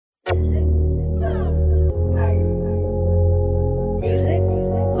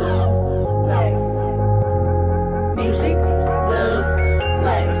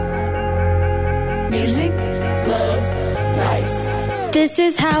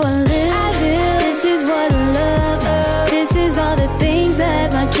This is how I live. This is what I love. This is all the things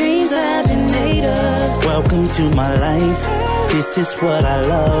that my dreams have been made of. Welcome to my life. This is what I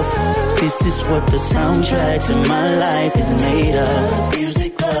love. This is what the soundtrack to my life is made of.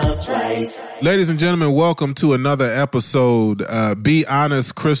 Music, love, life. Ladies and gentlemen, welcome to another episode. Be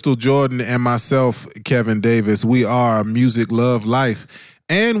Honest, Crystal Jordan, and myself, Kevin Davis. We are Music, Love, Life.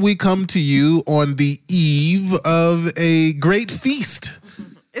 And we come to you on the eve of a great feast.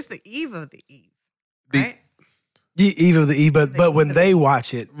 It's the eve of the eve, right? The eve of the eve, but when they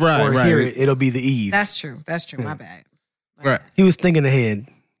watch it or hear it, it'll be the eve. That's true. My bad. Right. He was thinking ahead.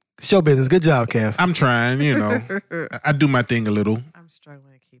 Show business. Good job, Kev. I'm trying, I do my thing a little. I'm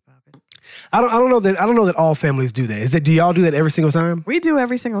struggling to keep up. I don't know that all families do that. Do y'all do that every single time? We do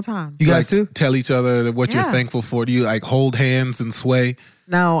every single time. You guys do? Tell each other what you're thankful for. Do you like hold hands and sway?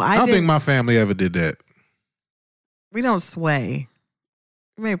 No, I don't think my family ever did that. We don't sway.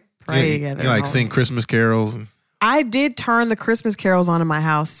 We may pray together. You like sing Christmas carols. I did turn the Christmas carols on in my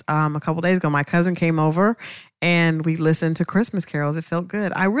house a couple days ago. My cousin came over and we listened to Christmas carols. It felt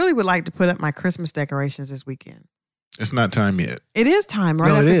good. I really would like to put up my Christmas decorations this weekend. It's not time yet. It is time, right?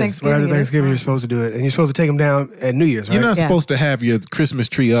 No, after it is. Thanksgiving. Right after Thanksgiving, you're supposed to do it. And you're supposed to take them down at New Year's, right? You're not supposed to have your Christmas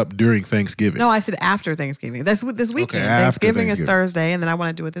tree up during Thanksgiving. No, I said after Thanksgiving. That's this weekend. Okay, Thanksgiving is Thursday, and then I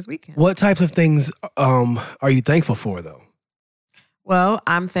want to do it this weekend. What types of things are you thankful for, though? Well,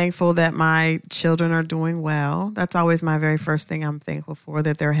 I'm thankful that my children are doing well. That's always my very first thing I'm thankful for,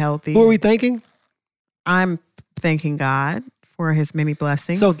 that they're healthy. Who are we thanking? I'm thanking God for his many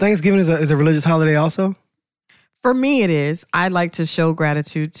blessings. So Thanksgiving is a religious holiday also? For me, it is. I like to show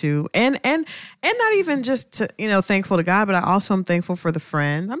gratitude to, and not even just to, thankful to God, but I also am thankful for the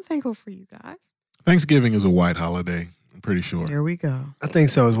friends. I'm thankful for you guys. Thanksgiving is a white holiday. I'm pretty sure. Here we go. I think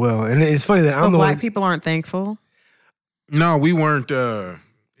so as well. And it's funny that I'm the black one. people aren't thankful. No, we weren't.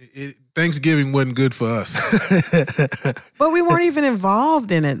 Thanksgiving wasn't good for us. But we weren't even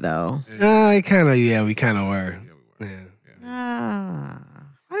involved in it, though. We kind of were.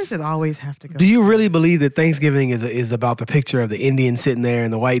 Why does it always have to go? Do you really believe that Thanksgiving is about the picture of the Indian sitting there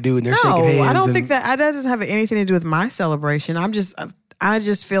and the white dude and they're shaking hands? No, I don't think that doesn't have anything to do with my celebration. I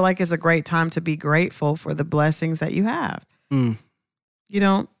just feel like it's a great time to be grateful for the blessings that you have. Mm.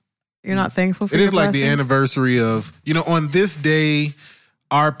 You're not thankful for it your is like blessings? the anniversary of, on this day,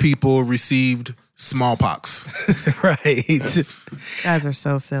 our people received smallpox. Right. Guys are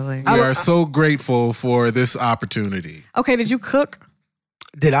so silly. We are so grateful for this opportunity. Okay, did you cook?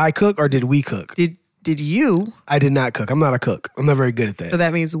 Did I cook or did we cook? Did you? I did not cook. I'm not a cook. I'm not very good at that. So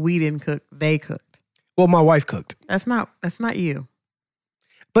that means we didn't cook. They cooked. Well, my wife cooked. That's not you.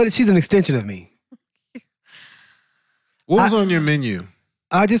 But she's an extension of me. What was on your menu?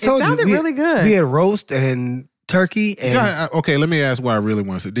 I just told you. It sounded really good. We had roast and turkey. Okay, let me ask what I really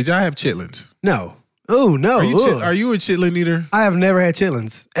want to say. Did y'all have chitlins? No. Oh no! Are you a chitlin eater? I have never had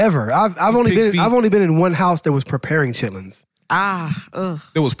chitlins ever. I've only been in one house that was preparing chitlins. Ugh.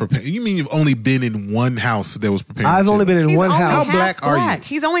 That was prepared. You mean you've only been in one house that was preparing? I've only been in one house. How black are you?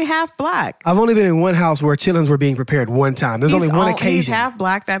 He's only half black. I've only been in one house where chitlins were being prepared one time. There's only one occasion. He's half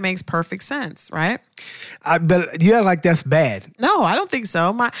black. That makes perfect sense, right? But you act like that's bad. No, I don't think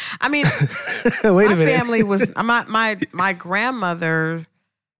so. Wait a My minute. family was my grandmother's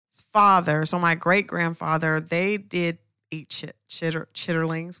father. So my great grandfather, they did eat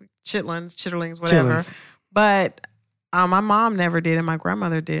chitlins, whatever. Chitlins. But my mom never did, and my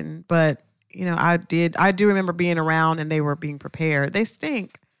grandmother didn't. But I did. I do remember being around, and they were being prepared. They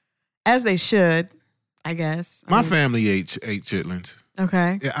stink, as they should, I guess. My family ate chitlins.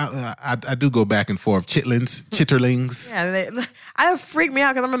 Okay. Yeah, I do go back and forth. Chitterlings. Yeah, it freaked me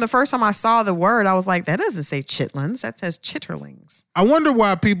out because I remember the first time I saw the word, I was like, that doesn't say chitlins. That says chitterlings. I wonder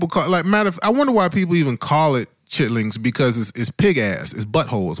why people I wonder why people even call it chitlings, because it's pig ass. It's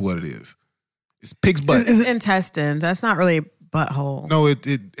butthole is what it is. It's pig's butt. It's intestines. That's not really butthole. No, it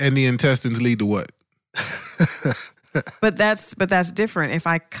and the intestines lead to what? But that's different. If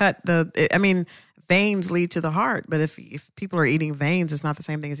I cut veins lead to the heart, but if people are eating veins, it's not the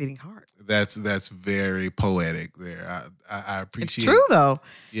same thing as eating heart. That's very poetic there. I appreciate it. It's true though.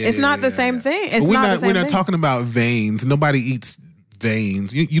 Yeah, it's not the same thing. It's we're not the same We're not thing. talking about veins. Nobody eats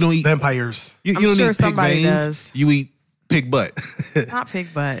veins. You don't eat vampires. You I'm don't sure eat pig somebody veins. does. You eat pig butt. Not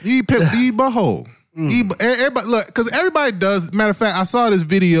pig butt. You eat butthole. Everybody, look, because everybody does. Matter of fact, I saw this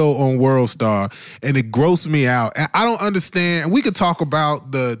video on World Star, and it grossed me out. And I don't understand. We could talk about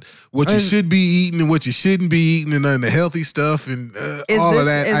what you should be eating and what you shouldn't be eating, and the healthy stuff and all of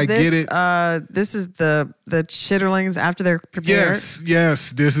that. I get it. This is the chitterlings after they're prepared.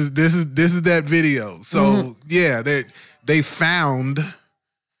 Yes. This is that video. So yeah, they found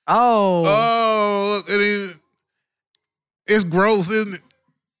Oh. Oh, look, it's gross, isn't it?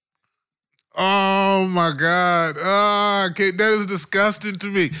 Oh my God. That is disgusting to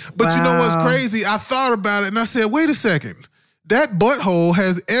me. But you know what's crazy? I thought about it and I said, wait a second. That butthole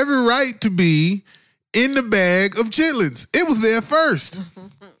has every right to be in the bag of chitlins. It was there first.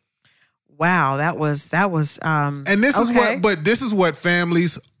 Wow, that was and this is what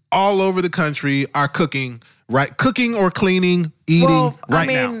families all over the country are cooking, right? Cooking or cleaning, eating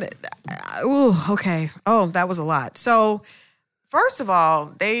now. Okay. Oh, that was a lot. So, first of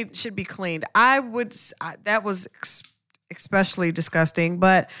all, they should be cleaned. That was especially disgusting,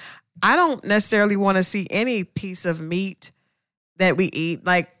 but I don't necessarily want to see any piece of meat that we eat,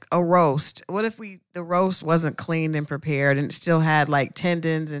 like a roast. What if the roast wasn't cleaned and prepared and it still had like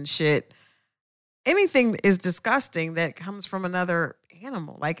tendons and shit? Anything is disgusting that comes from another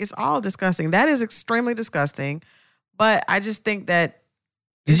animal. Like, it's all disgusting. That is extremely disgusting. But I just think that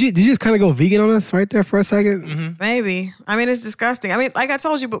Did you just kind of go vegan on us right there for a second? Mm-hmm. maybe. I mean, it's disgusting. I mean, like I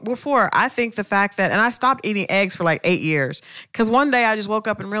told you before, I think the fact that, and I stopped eating eggs for like 8 years because one day I just woke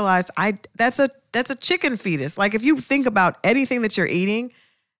up and realized that's a chicken fetus. Like, if you think about anything that you're eating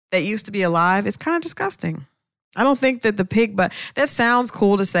that used to be alive, it's kind of disgusting. I don't think that the pig butt, that sounds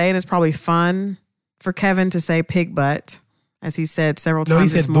cool to say, and it's probably fun for Kevin to say pig butt, as he said several times. No, he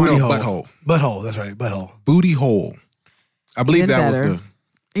said this morning. booty hole. Butthole, that's right, butthole. Booty hole. I believe Even that better. was the...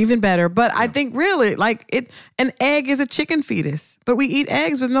 Even better. But I think really, like, an egg is a chicken fetus, but we eat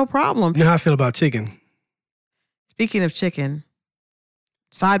eggs with no problem. You know how I feel about chicken? Speaking of chicken,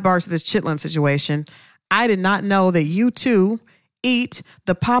 sidebar to this chitlin situation, I did not know that you too eat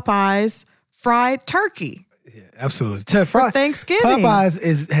the Popeyes fried turkey Yeah, absolutely. for Thanksgiving.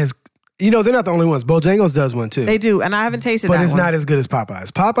 Popeyes has, they're not the only ones. Bojangles does one too. They do, and I haven't tasted but that it's one. not as good as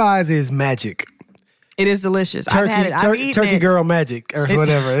Popeyes. Popeyes is magic. It is delicious. I've had it. I've eaten Turkey it. Girl magic or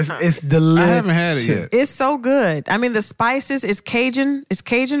whatever. It's delicious. I haven't had it yet. It's so good. I mean, the spices is Cajun. It's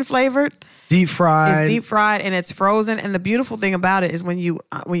Cajun flavored. Deep fried. It's deep fried and it's frozen. And the beautiful thing about it is when you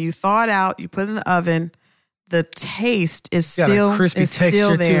thaw it out, you put it in the oven, the taste is Got still a crispy it's texture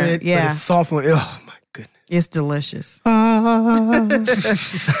still there. to it. Yeah, But it's soft. Oh my goodness. it's delicious. I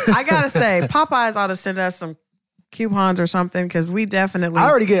gotta say, Popeyes ought to send us some coupons or something because we definitely.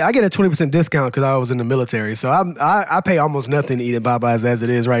 I get a 20% discount because I was in the military, so I pay almost nothing to eat at Popeyes as it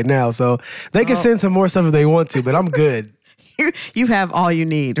is right now. So they can send some more stuff if they want to, but I'm good. You have all you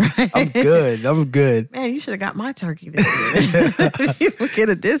need, right? I'm good. Man, you should have got my turkey this year. You would get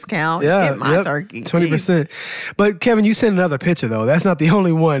a discount. Yeah, Get my turkey. 20%. But Kevin, you sent another picture though. That's not the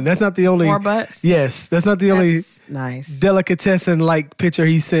only one. That's not the only More butts? Yes, that's not the only Nice. delicatessen like picture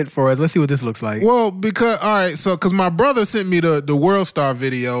he sent for us. Let's see what this looks like. Well, because my brother sent me the World Star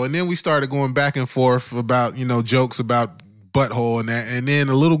video, and then we started going back and forth about, jokes about butthole and that, and then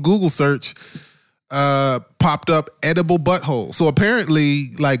a little Google search popped up edible butthole. So apparently,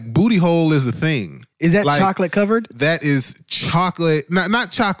 like, booty hole is a thing. Is that like, chocolate covered? That is chocolate, not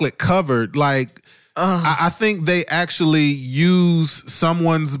chocolate covered. Like, I think they actually use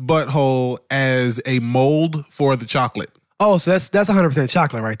someone's butthole as a mold for the chocolate. Oh, so that's 100%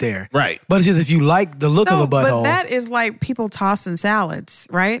 chocolate right there. Right. But it's just if you like the look of a butthole. But that is like people tossing salads,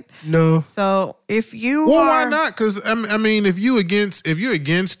 right? No. So if you why not? Because I mean, if you're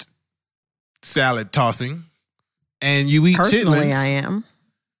against salad tossing and you eat personally, chitlins, I am.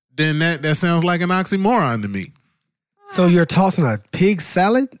 Then that sounds like an oxymoron to me. So you're tossing a pig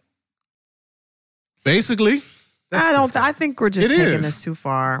salad? Basically. I think we're just It taking is. this too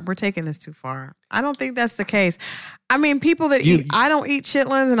far. We're taking this too far. I don't think that's the case. I mean, people that eat, I don't eat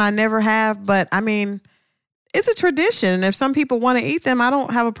chitlins and I never have, but I mean, it's a tradition. And if some people want to eat them, I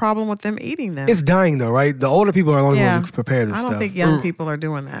don't have a problem with them eating them. It's dying though, right? The older people are the only ones who prepare this I stuff. don't think young people are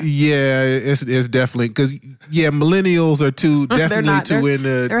doing that. Yeah, it's definitely because millennials are definitely too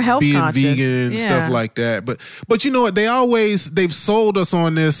into they're health being conscious. vegan and stuff like that. But you know what? They've sold us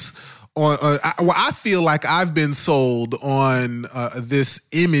on this. I feel like I've been sold on this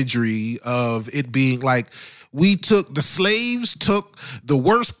imagery of it being like the slaves took the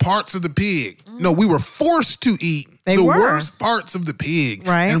worst parts of the pig. No, we were forced to eat worst parts of the pig.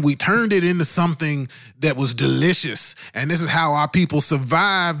 Right. And we turned it into something that was delicious. And this is how our people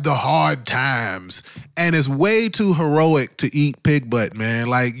survived the hard times. And it's way too heroic to eat pig butt, man.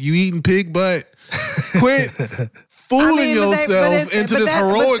 Like, you eating pig butt? Quit fooling yourself into this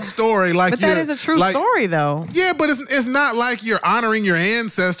heroic story. Like, but that is a true story, though. Yeah, but it's not like you're honoring your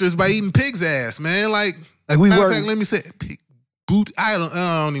ancestors by eating pig's ass, man. Like we matter were. of fact, let me say, I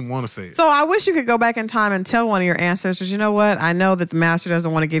don't even want to say it. So I wish you could go back in time and tell one of your ancestors, you know what? I know that the master doesn't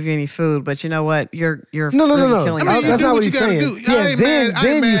want to give you any food, but you know what? You're No. really killing I mean, yourself. you That's do not what what you he's gotta saying. do. Yeah, I ain't then mad, I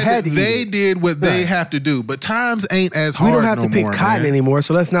ain't you mad had that to they eat. did what they Right. have to do, but times ain't as hard We don't have no to pick more, cotton man. anymore,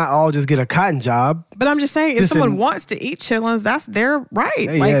 so let's not all just get a cotton job. But I'm just saying, if Just someone in- wants to eat chitlins, that's their right.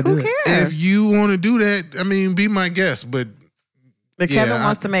 Yeah, Who do it. cares? If you want to do that, I mean, be my guest, but But Yeah, Kevin I-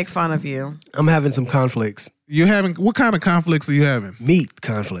 wants to make fun of you. I'm having some conflicts. you're having, what kind of conflicts are you having? Meat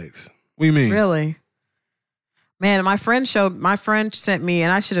conflicts. What do you mean? Really? Man, my friend sent me,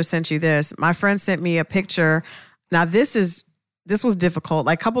 and I should have sent you this. My friend sent me a picture. Now this was difficult.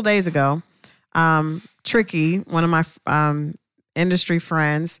 Like a couple days ago, Tricky, one of my industry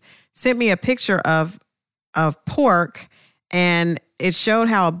friends, sent me a picture of pork, and it showed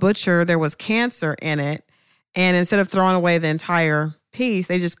how a butcher, there was cancer in it. And instead of throwing away the entire piece,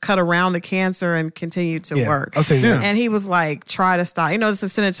 they just cut around the cancer and continued to Yeah, work. I've seen that. And he was like, try to stop, just to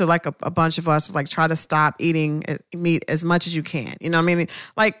send it to like a bunch of us, was like, try to stop eating meat as much as you can. You know what I mean?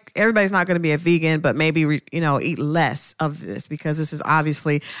 Like, everybody's not going to be a vegan, but maybe, eat less of this, because this is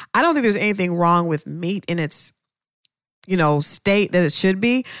obviously, I don't think there's anything wrong with meat in its, state that it should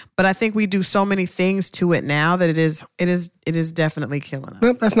be. But I think we do so many things to it now that it is definitely killing us.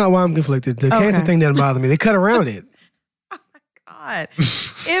 Nope, that's not why I'm conflicted. The cancer thing doesn't bother me. They cut around it. God,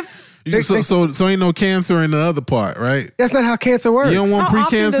 if So ain't no cancer in the other part, right? That's not how cancer works. You don't want how often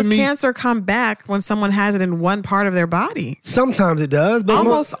pre-cancer does meat? cancer come back when someone has it in one part of their body? Sometimes it does, but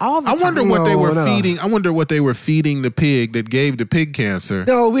Almost all the I time. wonder what they were No. feeding. I wonder what they were feeding the pig that gave the pig cancer.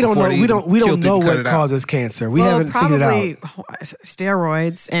 No, we don't before know. they We don't killed it know and cut what it out. causes cancer. We Well, haven't figured it probably out.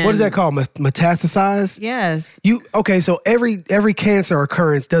 steroids. And What is that called? Metastasize? Yes, So every cancer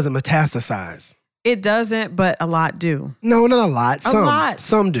occurrence doesn't metastasize. it doesn't, but a lot do. No, not a lot. Some lot.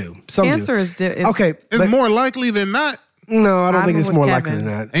 Some do. Some Cancer do. is Okay, It's but more likely than not. no, I don't I'm think it's with more Kevin. likely than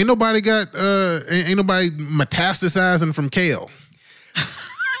that. Ain't nobody got ain't nobody metastasizing from kale.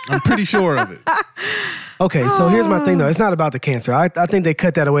 I'm pretty sure of it. Okay, so here's my thing though. It's not about the cancer. I think they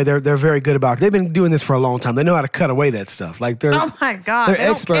cut that away. They're very good about it. They've been doing this for a long time. They know how to cut away that stuff. Like they're Oh my God, they're they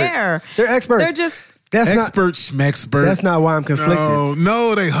don't experts. care. They're experts. They're just that's Expert schmexpert. That's not why I'm conflicted.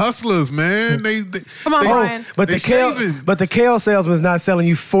 No, they hustlers, man. They Come on, they- Brian. But they the kale salesman's not selling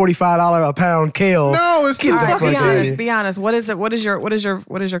you $45 a pound kale. No, it's too Get the all right, fuck fucking be outta cheap. honest. here. Be honest.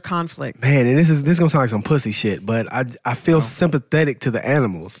 What is your conflict? Man, and this is gonna sound like some pussy shit, but I feel sympathetic to the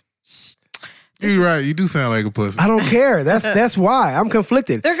animals. You're right. You do sound like a pussy. I don't care. That's why I'm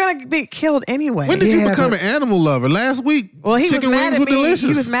conflicted. They're gonna be killed anyway. When did you Yeah, become but- an animal lover? Last week, Well, he chicken was mad wings at were me. delicious. He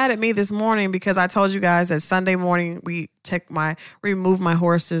was mad at me this morning because I told you guys that Sunday morning we removed my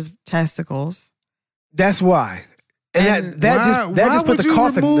horse's testicles. That's why. And And that why just put would the you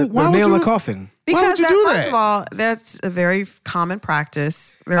coffin, remove- the why would nail in you- the coffin. Because would you do first that? of all, that's a very common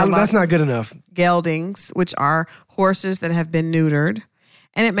practice. There are That's lots not of good enough. geldings, which are horses that have been neutered,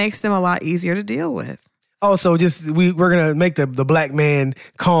 and it makes them a lot easier to deal with. Oh, so we're gonna make the black man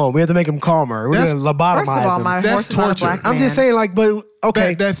calm. We have to make him calmer. We're That's- gonna lobotomize First of all, him. my That's horse is not a torture. black man. I'm just saying, like, but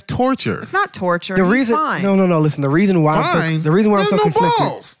okay. That's torture. It's not torture. The He's reason, fine. no. Listen, the reason why I'm so Fine? conflicted. There's no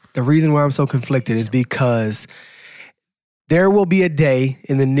balls. The reason why I'm so conflicted is because there will be a day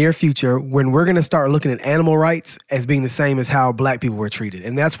in the near future when we're going to start looking at animal rights as being the same as how black people were treated,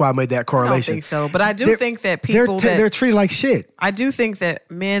 and that's why I made that I don't correlation. think so, but I do They're- think that people they're treated like shit. I do think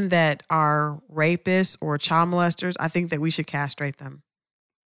that men that are rapists or child molesters, I think that we should castrate them.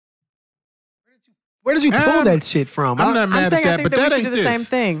 Where did you pull Um, that shit from? I'm not mad I'm at saying that, I think but that we that should ain't do the this.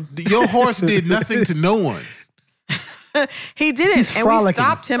 same thing. Your horse did nothing to no one. He didn't, He's and we frolicking.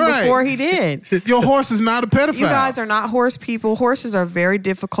 stopped him Right. before he did. Your horse is not a pedophile. You guys are not horse people. Horses are very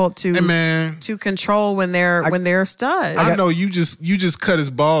difficult Hey man, to control when they're studs. I know you just cut his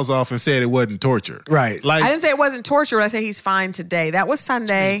balls off and said it wasn't torture. Right. Like I didn't say it wasn't torture, but I said he's fine today. That was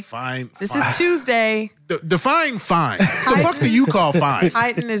Sunday. fine. This fine. is Tuesday. Define fine. The fuck do you call fine?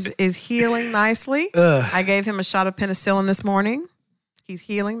 Titan is healing nicely. Ugh. I gave him a shot of penicillin this morning. He's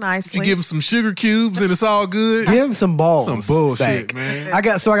healing nicely. You give him some sugar cubes and it's all good. Give him some balls. Some bullshit, back. man. I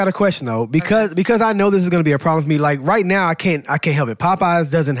got a question though, because I know this is going to be a problem for me. Like right now, I can't help it. Popeyes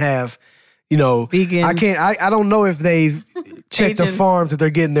doesn't have, Vegan. I don't know if they've checked the Agent. farms that they're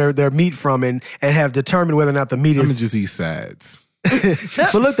getting their meat from and have determined whether or not the meat I'm gonna is. just eat sides.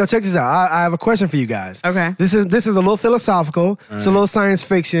 But look though, check this out. I have a question for you guys. Okay. This is a little philosophical. It's a little science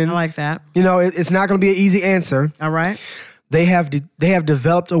fiction. I like that. It's not going to be an easy answer. All right. They have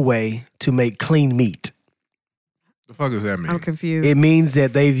developed a way to make clean meat. The fuck does that mean? I'm confused. It means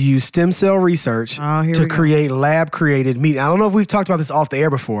that they've used stem cell research Oh, here to we go. create lab-created meat. I don't know if we've talked about this off the air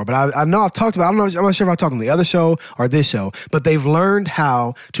before, but I know I've talked about. I'm not sure if I talked on the other show or this show, but they've learned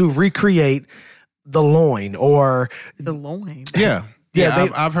how to recreate the loin or the loin. Yeah. Yeah, Yeah,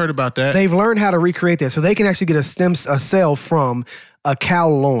 they- I've heard about that. they've learned how to recreate that, so they can actually get a cell from a cow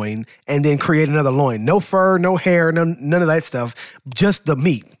loin and then create another loin. No fur, no hair, none of that stuff. Just the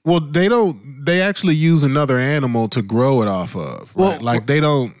meat. Well, they don't. They actually use another animal to grow it off of. Right? Well, like they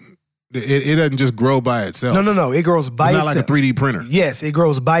don't. It doesn't just grow by itself. No. It grows by It's itself. not like a 3D printer. Yes, it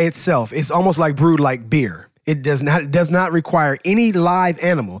grows by itself. It's almost like brewed like beer. It does not require any live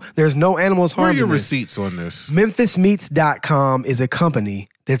animal. There's no animals Where are harmed your in this. receipts on this? MemphisMeats.com is a company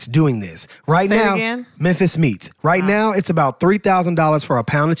that's doing this. Right Say it now, again? Memphis Meats. Right now, it's about $3,000 for a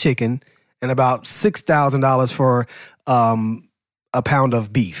pound of chicken and about $6,000 for a pound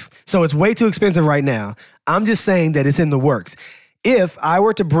of beef. So it's way too expensive right now. I'm just saying that it's in the works. If I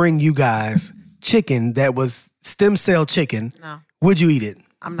were to bring you guys chicken that was stem cell chicken, No. would you eat it?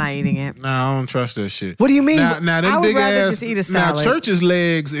 I'm not eating it. Nah, I don't trust that shit. What do you mean? Now I them would big rather ass. just eat a Now salad. churches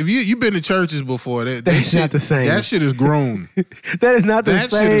legs. If you've been to churches before, that That's shit, not the same. That shit is grown. That is not the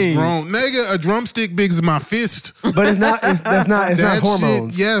That same. shit is grown, nigga. A drumstick big as my fist. But it's not. That's not. It's That not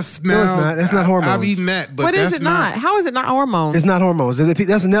hormones. Shit, yes, No, now it's not. That's not hormones. I've eaten that, but What that's is it not? How is it not hormones? It's not hormones.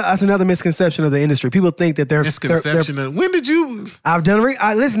 That's another misconception of the industry. People think that they're misconception. When did you? I've done.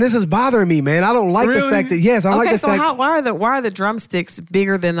 Listen, this is bothering me, man. I don't like the Really? fact that I don't like Okay, the so fact why are the drumsticks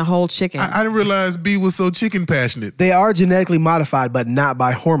bigger than the whole chicken? I didn't realize B was so chicken passionate. they are genetically modified, but not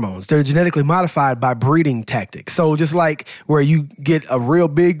by hormones. They're genetically modified by breeding tactics. So just like where you get a real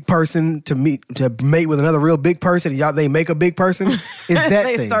big person to mate with another real big person, and they make a big person. It's that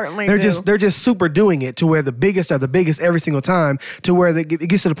They thing. certainly they're do. they're just super doing it to where the biggest are the biggest every single time. To where it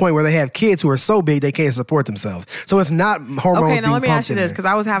gets to the point where they have kids who are so big they can't support themselves. So it's not hormones. Okay, now let me being ask you pumped in this, there. because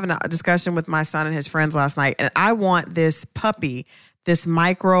I was having a discussion with my son and his friends last night, and I want this puppy, this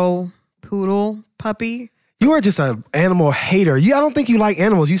micro poodle puppy. You are just an animal hater. I don't think you like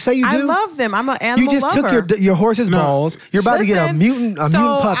animals. You say you do. I love them. I'm an animal You just lover. took your horse's balls. You're about to get a Listen, mutant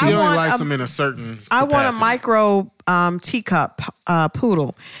so puppy. She I only want likes a- them in a certain. I want a capacity. micro teacup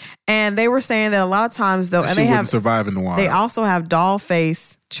poodle, and they were saying that a lot of times though, That and shit they wouldn't have survive in the wild. they also have doll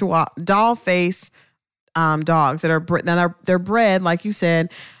face dogs that are they're bred, like you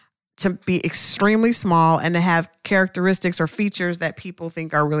said, to be extremely small and to have characteristics or features that people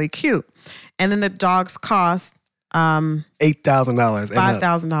think are really cute. And then the dogs cost $8,000.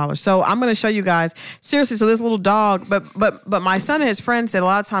 $5,000. So I'm going to show you guys seriously. So this little dog, but my son and his friend said a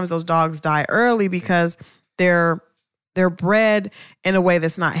lot of times those dogs die early because they're bred in a way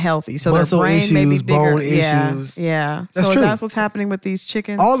that's not healthy. So Muscle their brain may be issues, bigger. bone issues. Yeah. That's so true. that's what's happening with these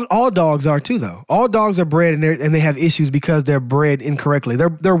chickens. All dogs are too, though. All dogs are bred and they have issues because they're bred incorrectly.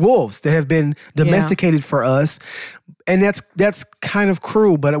 They're wolves that have been domesticated for us, and that's kind of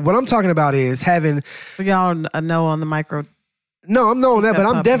cruel. But what I'm talking about is having. We got a no on the micro. No, I'm knowing that, but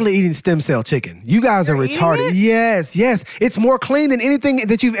I'm puppy. definitely eating stem cell chicken. You guys are You're eating retarded. it? Yes. It's more clean than anything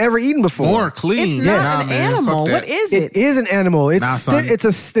that you've ever eaten before. More clean. It's not Nah, an man, animal. fuck What that. is It it? is an animal. It's Nah, son.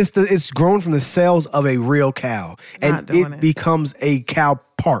 it's grown from the cells of a real cow, Not and doing it it. becomes a cow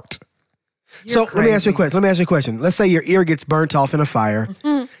part. You're Let me ask you a crazy. question. Let's say your ear gets burnt off in a fire.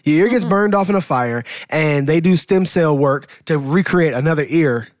 Mm-hmm. Your ear gets burned off in a fire, and they do stem cell work to recreate another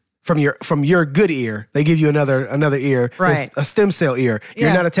ear from your good ear. They give you another ear, that's Right. a stem cell ear. You're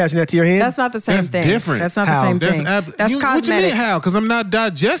Yeah. not attaching that to your hand. That's not the same That's thing. different. That's not How? the same That's thing. ab- That's you, What you mean cosmetic. how? Because I'm not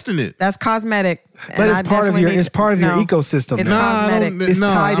digesting it. That's cosmetic. But And it's I part of definitely your need- it's part of your no. ecosystem. It's now. I cosmetic. don't- It's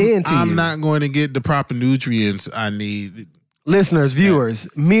tied into I'm you. not going to get the proper nutrients I need. Listeners, viewers,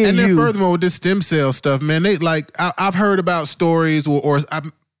 me and And then you. furthermore, with this stem cell stuff, man, they like I've heard about stories or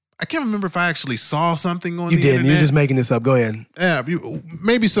I can't remember if I actually saw something on You the didn't. internet. You're just making this up. Go ahead. Yeah,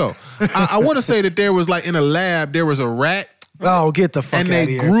 maybe so. I want to say that there was like in a lab there was a rat, Oh, get the fuck and out of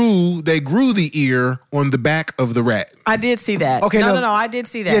here. they grew the ear on the back of the rat. I did see that. Okay, no, no. I did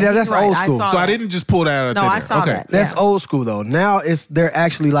see that. Yeah, He's that's right. old school. I saw So I that. didn't just pull that out of No, thin I air. saw Okay. that. That's Yeah. old school though. Now they're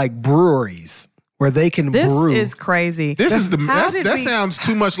actually like breweries where they can This brew. is crazy. This is How did that we- sounds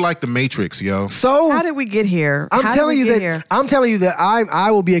too much like the Matrix, yo. so How did we get here? I'm How did telling we you get that here? I'm telling you that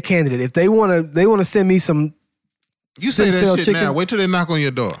I will be a candidate if they want to send me some. You say Stem that cell shit chicken. now. Wait till they knock on your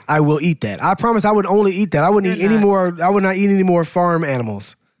door. I will eat that. I promise. I would only eat that. I wouldn't eat You're any nuts. more. I would not eat any more farm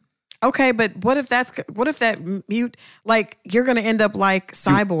animals. Okay, but what if that mute, like, you're going to end up like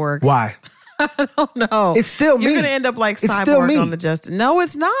Cyborg? Why? I don't know. It's still You're meat. going to end up like It's still Cyborg meat. on the Justice. No,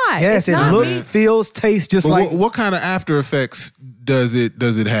 it's not. Yes, it's it not looks, meat. feels, tastes just But like. what kind of after effects does it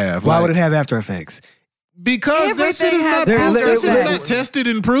have? Why Like, would it have after effects? Because that shit is not, Everything has that shit is after not tested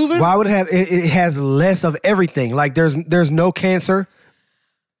and proven. Why would it have? It has less of everything. Like there's no cancer.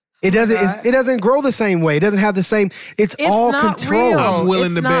 It doesn't grow the same way. It doesn't have the same. It's all not controlled. real. I'm willing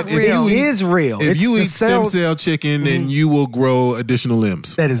It's to not bet if real. you It eat, is real. if It's you the eat stem cells- cell chicken, then you will grow additional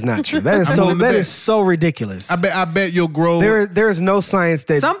limbs. That is not true. That is I'm so. willing to That bet. is so ridiculous. I bet you'll grow. There is no science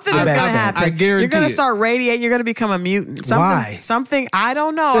that Something is backs going to that. happen. I guarantee You're going it. to start radiating. You're going to become a mutant. Why? Something. I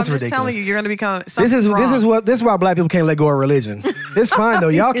don't know. That's I'm just ridiculous. telling you. You're going to become. This is why black people can't let go of religion. It's fine though.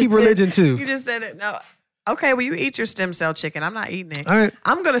 Y'all keep religion too. You just said it. No. Okay, well, you eat your stem cell chicken. I'm not eating it. All right.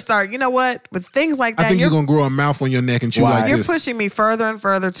 I'm going to start, you know what? With things like that, I think you're gonna grow a mouth on your neck and chew Why? like you're this. pushing me further and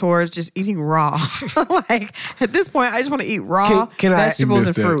further towards just eating raw. Like, at this point, I just want to eat raw Can I- vegetables You and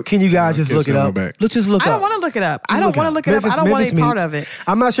missed that. fruit. Can you guys just Catch look it that on up? my back. Let's just look I up. don't want to look it up. I Just don't want to look it up. I don't want to be part of it.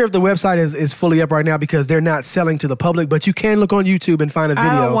 I'm not sure if the website is fully up right now because they're not selling to the public, but you can look on YouTube and find a I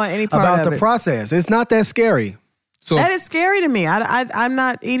video don't want any part about of the it. process. It's not that scary. So, That is scary to me. I'm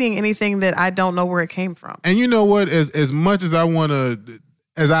not eating anything that I don't know where it came from. and you know what? As much as I want to,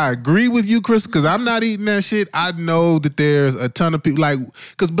 as I agree with you, Chris, because I'm not eating that shit. I know that there's a ton of people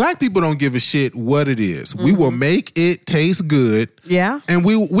because black people don't give a shit what it is. We will make it taste good. Yeah. And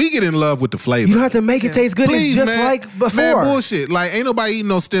we get in love with the flavor. You don't have to make it taste good. Please, it's just man. like before. Man, bullshit. Like, ain't nobody eating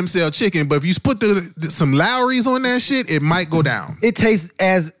no stem cell chicken, but if you put some Lowry's on that shit, it might go down. It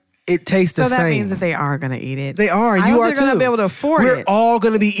tastes So the that same. means that they are going to eat it. They are. I You hope are they're too. going to be able to afford We're it. all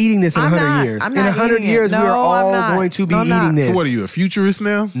going to be eating this in I'm 100 not. years. I'm In not 100 eating it. years, we No, are I'm all not. going to be No, I'm eating not. this. So what are you, a futurist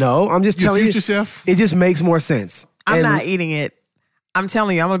now? No, I'm just You a telling future you. chef? It just makes more sense. I'm And not eating it. I'm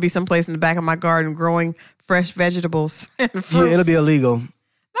telling you, I'm going to be someplace in the back of my garden growing fresh vegetables and fruits. It'll be illegal.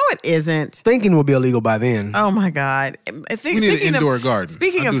 No, it isn't. Thinking will be illegal by then. Oh my God. We need an indoor garden.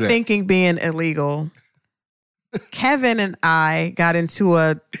 Speaking I'll of do that. thinking being illegal, Kevin and I got into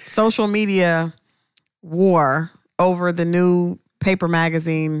a social media war over the new paper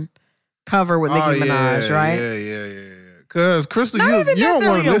magazine cover with Nicki Minaj, right? Yeah. Because, Crystal, Not you even don't want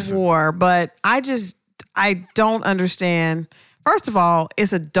necessarily to a listen. war, but I don't understand. First of all,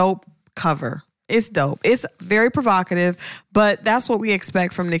 it's a dope cover. It's dope. It's very provocative, but that's what we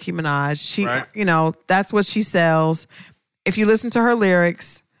expect from Nicki Minaj. She, Right. that's what she sells. If you listen to her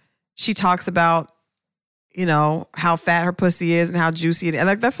lyrics, she talks about, how fat her pussy is and how juicy it is.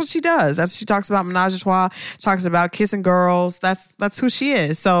 Like, that's what she does. She talks about menage a trois, talks about kissing girls. That's who she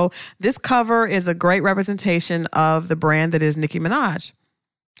is. So this cover is a great representation of the brand that is Nicki Minaj.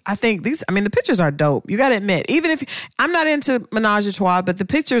 I think the pictures are dope. You got to admit, even if I'm not into menage a trois, but the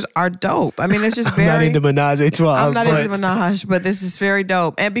pictures are dope. I mean, it's just very. I'm not into menage a trois. I'm not but- into menage, but this is very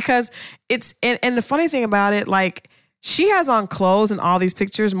dope. And because it's, and the funny thing about it, like, she has on clothes in all these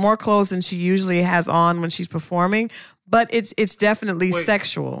pictures, more clothes than she usually has on when she's performing, but it's definitely Wait.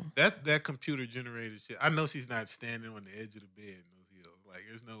 sexual. That computer generated shit. I know she's not standing on the edge of the bed in those heels. Like,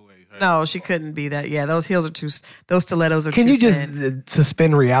 there's no way. No, she couldn't be that. Yeah, those heels are those stilettos are Can too you just thin.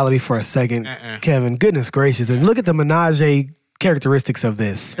 suspend reality for a second, Kevin? Goodness gracious. And look at the menage characteristics of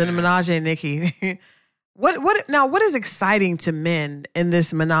this. The Minaj and Nicki. What is exciting to men in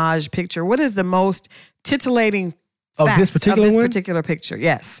this Minaj picture? What is the most titillating Of fact this particular of this one? particular picture?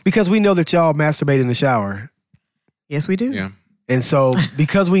 Yes. Because we know that y'all masturbate in the shower. Yes, we do. Yeah, And so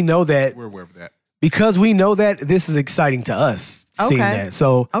because we know that, we're aware of that. this is exciting to us seeing Okay. that.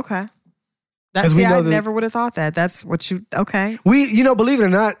 So Okay. As we know I that- never would have thought that. That's what you, okay. we, believe it or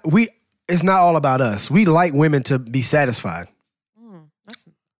not, it's not all about us. We like women to be satisfied. That's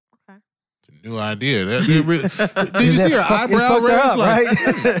okay. New idea. Did you Is see that her fuck- it eyebrow fucked her raise? up,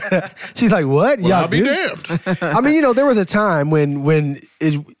 Like, right? She's like, what? well, Y'all I'll be do? damned. I mean, there was a time when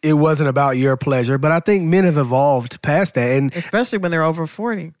it wasn't about your pleasure, but I think men have evolved past that, and Especially when they're over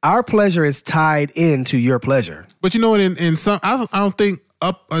 40. our pleasure is tied into your pleasure. But you know what? In some, I don't think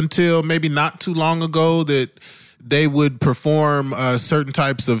up until maybe not too long ago that they would perform certain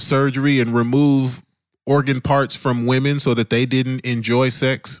types of surgery and remove organ parts from women so that they didn't enjoy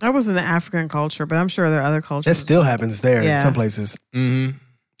sex. That was in the African culture, but I'm sure there are other cultures. That still happens there in Yeah. some places.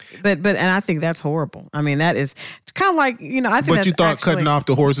 But and I think that's horrible. I mean, that is kind of like, I think But that's you thought actually, cutting off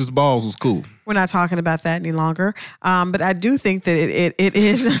the horse's balls was cool. we're not talking about that any longer. But I do think that it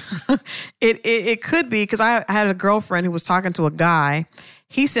is, it could be, because I had a girlfriend who was talking to a guy.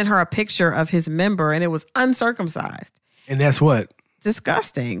 He sent her a picture of his member and it was uncircumcised. And that's what?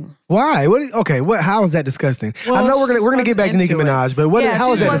 Disgusting. Why? How is that disgusting? I know we're gonna get back to Nicki Minaj, but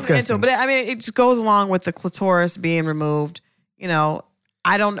how is that disgusting? Into it. But I mean, it just goes along with the clitoris being removed.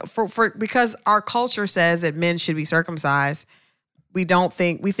 I don't know because our culture says that men should be circumcised. We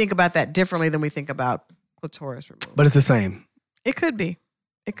think about that differently than we think about clitoris removal. But it's the same. It could be.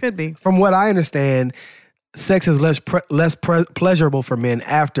 It could be. From what I understand, sex is less pleasurable for men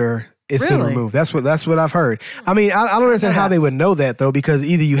after it's been Really? removed. That's what I've heard. I mean, I don't understand how they would know that though, because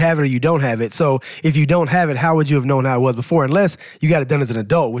either you have it or you don't have it. So if you don't have it, how would you have known how it was before? Unless you got it done as an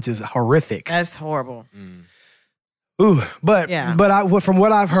adult, which is horrific. That's horrible. Ooh, but Yeah. from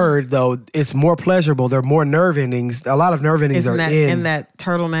what I've heard though, it's more pleasurable. There are more nerve endings. A lot of nerve endings Isn't are that in that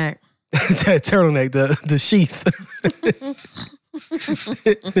turtleneck? that turtleneck, the sheath.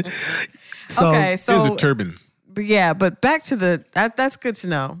 So, Okay, It's so a turban. But yeah, but back to that's good to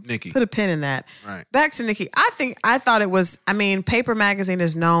know. Nikki. Put a pin in that. Right. Back to Nikki. I thought it was, Paper Magazine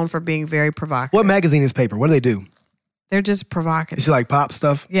is known for being very provocative. What magazine is Paper? What do they do? They're just provocative. Is it like pop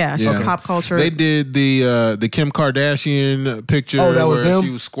stuff? Yeah, it's just Yeah. pop culture. They did the Kim Kardashian picture Oh, that was where them?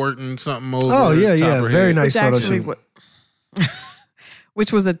 she was squirting something over Oh, yeah, the top yeah. of her Very head. nice which photo actually, shoot.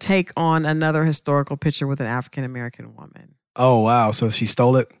 which was a take on another historical picture with an African American woman. Oh, wow. So she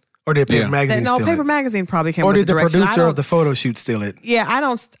stole it? Or did Paper Yeah. Magazine No, steal Paper it? Magazine probably came Or with did the direction. I producer don't- of the photo shoot steal it? Yeah, I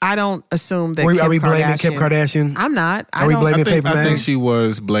don't assume that. Are we Kim blaming Kardashian, Kim Kardashian? I'm not. Are we blaming Paper I think Mag? she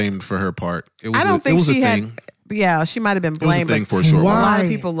was blamed for her part. It was I don't it think was she a had. thing. Yeah, she might have been It was a blamed. thing but for a short a while. lot Why? of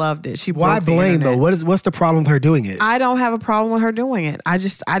people loved it. She Why broke the blame though? internet. What's the problem with her doing it? I don't have a problem with her doing it. I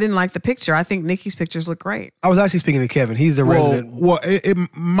didn't like the picture. I think Nikki's pictures look great. I was actually speaking to Kevin. He's the resident.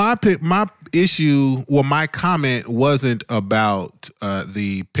 My issue, my comment wasn't about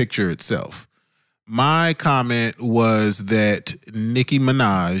the picture itself. My comment was that Nicki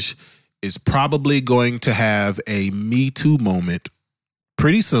Minaj is probably going to have a Me Too moment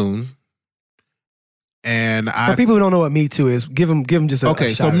pretty soon. And For people who don't know what Me Too is, give them just a Okay, a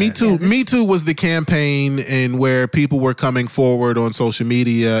so shot Me at it. Too, Me Too was the campaign in where people were coming forward on social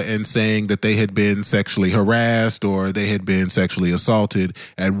media and saying that they had been sexually harassed or they had been sexually assaulted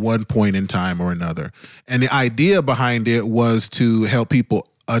at one point in time or another. And the idea behind it was to help people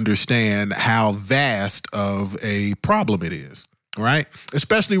understand how vast of a problem it is, right?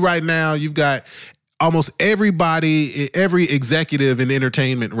 Especially right now, you've got almost everybody, every executive in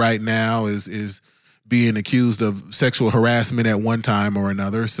entertainment right now is being accused of sexual harassment at one time or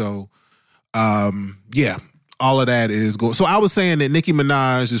another. So, yeah, all of that is going. So I was saying that Nicki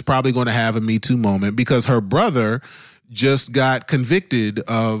Minaj is probably going to have a Me Too moment because her brother just got convicted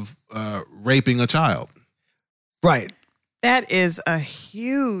of raping a child. Right. That is a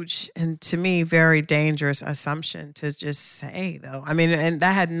huge and to me very dangerous assumption to just say, though. And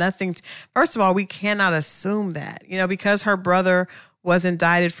that had nothing to, first of all, we cannot assume that, because her brother was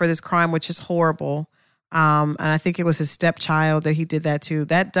indicted for this crime, which is horrible. And I think it was his stepchild that he did that to.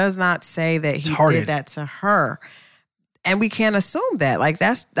 That does not say that he did that to her. And we can't assume that. Like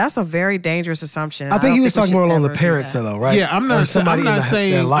that's a very dangerous assumption. I think he was we talking should more along the ever do parents, that. though, right? Yeah, I'm Or not somebody in their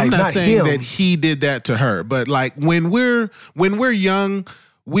saying life, I'm not not saying him. that he did that to her, but like when we're young,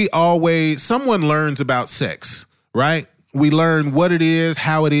 someone learns about sex, right? We learn what it is,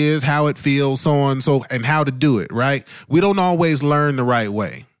 how it feels, so on, and how to do it, right? We don't always learn the right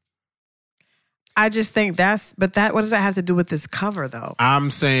way. I just think what does that have to do with this cover though? I'm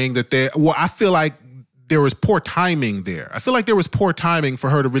saying that I feel like there was poor timing there. I feel like there was poor timing for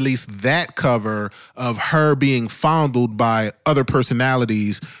her to release that cover of her being fondled by other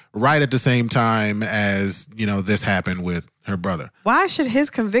personalities right at the same time as, this happened with her brother. Why should his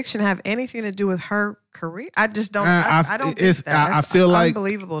conviction have anything to do with her career? I just don't. I don't think that. I feel like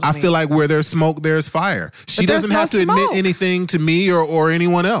unbelievable. To I me. feel like where there's smoke, there's fire. She But there's doesn't no have to admit smoke. anything to me or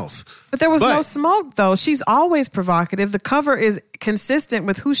anyone else. But there was no But- smoke, though. She's always provocative. The cover is consistent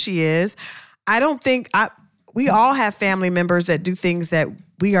with who she is. I don't think we all have family members that do things that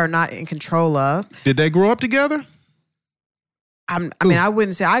we are not in control of. Did they grow up together? I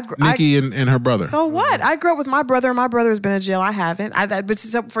wouldn't say Nikki and her brother. So what? I grew up with my brother, and my brother has been in jail. I haven't. But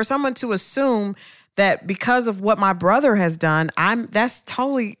for someone to assume that because of what my brother has done, and I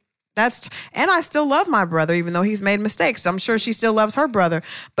still love my brother, even though he's made mistakes. I'm sure she still loves her brother.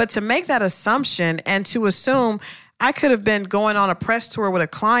 But to make that assumption and to assume I could have been going on a press tour with a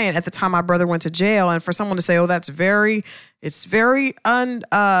client at the time my brother went to jail, and for someone to say, "Oh, it's very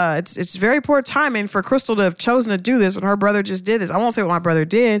poor timing for Crystal to have chosen to do this when her brother just did this." I won't say what my brother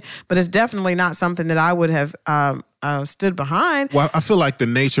did, but it's definitely not something that I would have stood behind. Well, I feel like the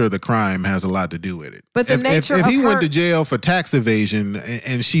nature of the crime has a lot to do with it. But the nature if of he her- went to jail for tax evasion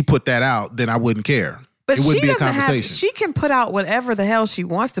and she put that out, then I wouldn't care. But it wouldn't she be a doesn't have. conversation. She can put out whatever the hell she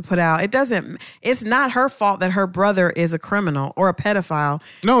wants to put out. It's not her fault that her brother is a criminal or a pedophile.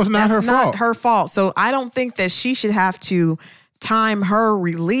 No, it's not That's her fault. her fault. So I don't think that she should have to time her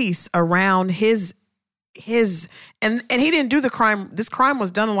release around his and he didn't do the crime. This crime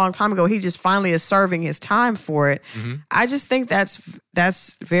was done a long time ago. He just finally is serving his time for it. Mm-hmm. I just think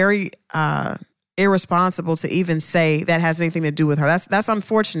that's very irresponsible to even say that has anything to do with her. That's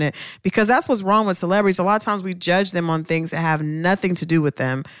unfortunate, because that's what's wrong with celebrities. A lot of times we judge them on things that have nothing to do with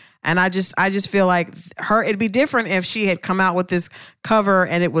them. And I just feel like it'd be different if she had come out with this cover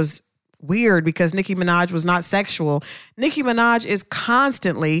and it was weird because Nicki Minaj was not sexual. Nicki Minaj is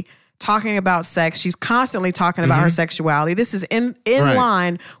constantly talking about sex. She's constantly talking about her sexuality. This is in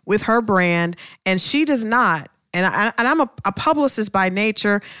line with her brand, and she does not. And I'm a publicist by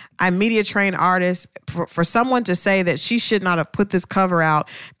nature. I'm a media trained artist. For someone to say that she should not have put this cover out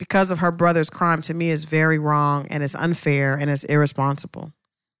because of her brother's crime, to me is very wrong, and it's unfair, and it's irresponsible.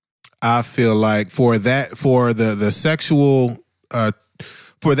 I feel like for the sexual,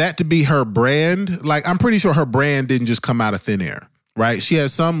 for that to be her brand, like I'm pretty sure her brand didn't just come out of thin air, right? She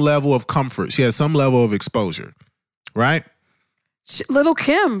has some level of comfort. She has some level of exposure, right? Little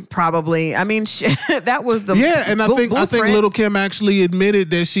Kim probably. I mean, that was the and I think Little Kim actually admitted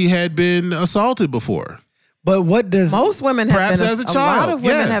that she had been assaulted before. But what does most women have perhaps been as a child? A lot of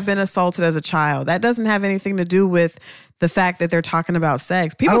women have been assaulted as a child. That doesn't have anything to do with the fact that they're talking about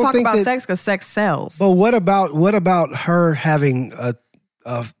sex. People talk about sex because sex sells. But what about her having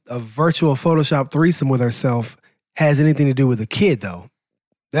a virtual Photoshop threesome with herself has anything to do with the kid though?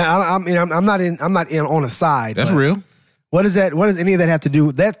 I'm not in on a side. That's real. What is that? What does any of that have to do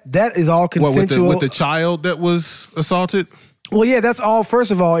with that? That is all consensual. With the child that was assaulted? Well, yeah, that's all.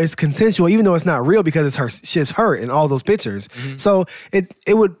 First of all, it's consensual, even though it's not real because it's her. She's hurt in all those pictures. Mm-hmm. So it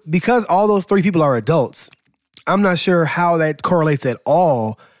would, because all those three people are adults. I'm not sure how that correlates at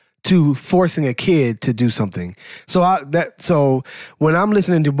all to forcing a kid to do something. So when I'm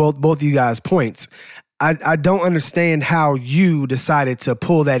listening to both of you guys' points, I don't understand how you decided to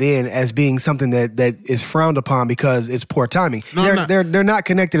pull that in as being something that is frowned upon because it's poor timing. No, they're not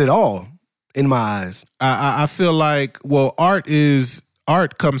connected at all in my eyes. I feel like, well, art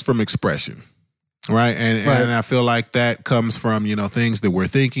comes from expression, right? And I feel like that comes from, things that we're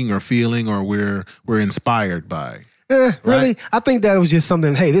thinking or feeling or we're inspired by. Really? Right? I think that was just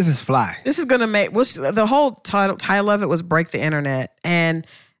something, hey, this is fly. This is going to make, the whole title of it was Break the Internet. And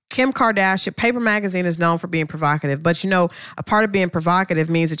Kim Kardashian, Paper Magazine is known for being provocative, but a part of being provocative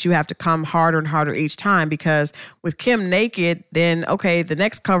means that you have to come harder and harder each time, because with Kim naked, then okay, the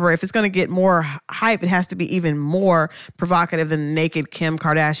next cover, if it's going to get more hype, it has to be even more provocative than naked Kim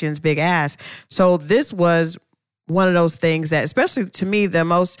Kardashian's big ass. So this was one of those things that, especially to me, the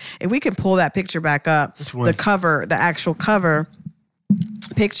most, if we can pull that picture back up, the cover, the actual cover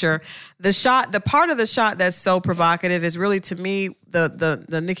picture, the part of the shot that's so provocative is really, to me,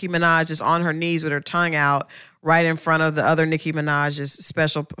 the Nicki Minaj is on her knees with her tongue out right in front of the other Nicki Minaj's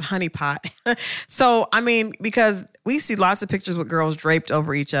special honey pot. So, I mean, because we see lots of pictures with girls draped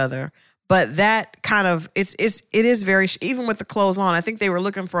over each other, but that kind of, it is very, even with the clothes on, I think they were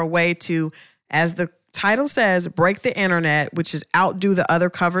looking for a way to, as the title says, break the internet, which is outdo the other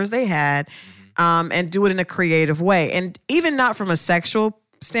covers they had, and do it in a creative way. And even not from a sexual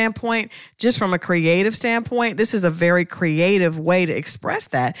standpoint, just from a creative standpoint, this is a very creative way to express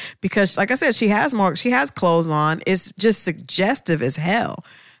that, because like I said, she has clothes on. It's just suggestive as hell.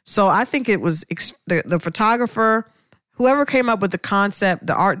 So I think it was the photographer, whoever came up with the concept,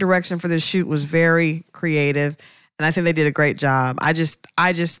 the art direction for this shoot was very creative, and I think they did a great job. I just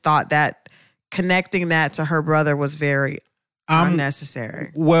thought that connecting that to her brother was very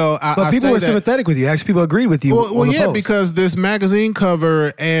unnecessary. Well, but people were sympathetic with you. Actually, people agreed with you. Well, yeah, because this magazine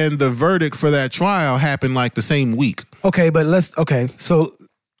cover and the verdict for that trial happened like the same week. Okay, so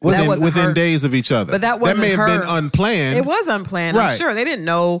within days of each other. But that may have been unplanned. It was unplanned. Right. I'm sure they didn't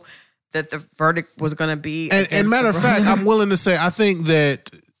know that the verdict was going to be. And matter of fact, I'm willing to say I think that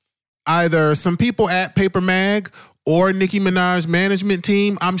either some people at Paper Mag or Nicki Minaj management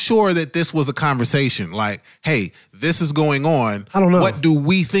team, I'm sure that this was a conversation. Like, hey, this is going on. I don't know. What do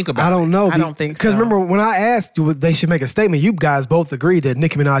we think about it? I don't know. I don't think so. Because remember, when I asked you they should make a statement, you guys both agreed that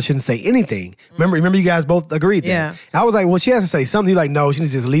Nicki Minaj shouldn't say anything. Remember you guys both agreed that. Yeah. I was like, well, she has to say something. You're like, no, she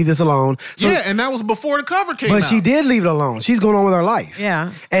needs to just leave this alone. So, yeah, and that was before the cover came out. But she did leave it alone. She's going on with her life.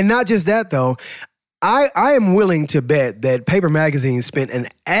 Yeah. And not just that, though. I am willing to bet that Paper Magazine spent an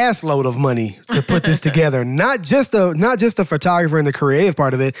assload of money to put this together. Not just the photographer and the creative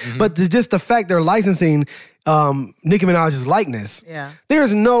part of it, but just the fact they're licensing Nicki Minaj's likeness. Yeah.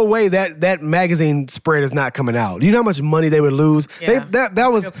 There's no way that magazine spread is not coming out. You know how much money they would lose? Yeah, that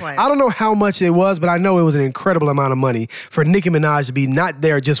was, I don't know how much it was, but I know it was an incredible amount of money for Nicki Minaj to be not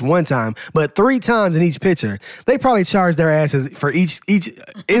there just one time, but 3 times in each picture. They probably charged their asses for each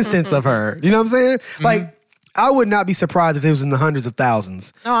instance of her. You know what I'm saying? Like, I would not be surprised if it was in the hundreds of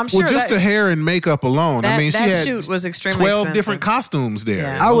thousands. No, I'm sure. Well, just the hair and makeup alone. I mean, she had shoot was extremely 12 expensive. different costumes there.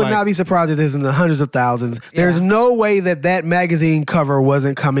 Yeah. I would not be surprised if it was in the hundreds of thousands. There's no way that magazine cover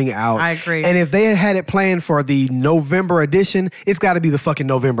wasn't coming out. I agree. And if they had it planned for the November edition, it's got to be the fucking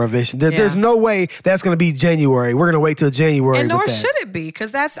November edition. There's no way that's going to be January. We're going to wait till January. And nor with that. should it be,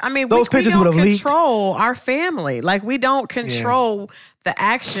 because that's, I mean, Those we pictures don't would have leaked. control our family. Like, we don't control the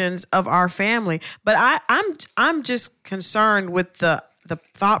actions of our family. But I'm just concerned with the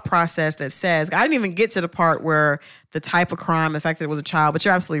thought process that says, I didn't even get to the part where the type of crime, the fact that it was a child, but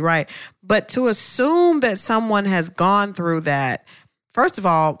you're absolutely right. But to assume that someone has gone through that, first of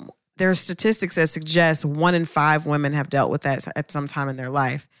all, there's statistics that suggest 1 in 5 women have dealt with that at some time in their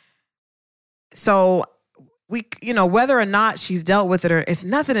life. So we, whether or not she's dealt with it, it's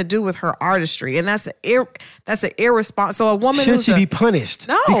nothing to do with her artistry, and that's an irresponsible. So a woman Should she be punished?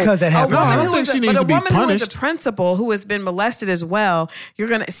 No, Because that happened. No, I don't think she needs to be But a woman who is a punished. principal who has been molested as well,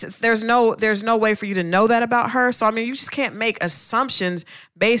 there's no way for you to know that about her. So I mean, you just can't make assumptions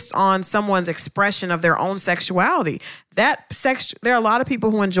based on someone's expression of their own sexuality. There are a lot of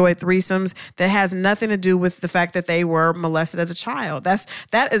people who enjoy threesomes that has nothing to do with the fact that they were molested as a child.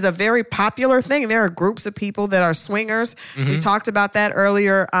 That is a very popular thing. There are groups of people that are swingers. We talked about that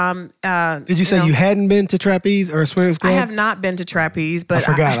earlier. Did you say you hadn't been to trapeze or a swingers club? I have not been to trapeze, but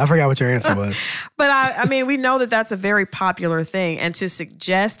I forgot what your answer was. But I mean, we know that that's a very popular thing, and to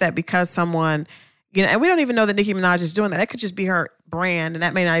suggest that because someone, and we don't even know that Nicki Minaj is doing that. That could just be her brand, and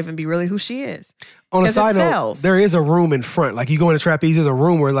that may not even be really who she is. On a Because side it note, sells. there is a room in front. Like you go into trapeze, there's a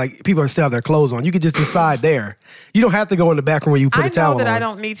room where like people still have their clothes on. You could just decide there. You don't have to go in the back room where you put I a towel know that on. I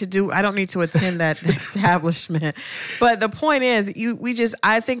don't need to attend that establishment. But the point is,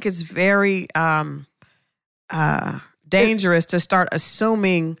 I think it's very dangerous to start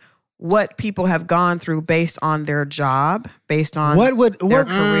assuming what people have gone through based on their job, based on their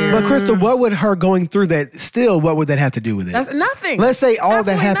career. But Crystal, what would her going through that still? What would that have to do with it? That's nothing. Let's say all that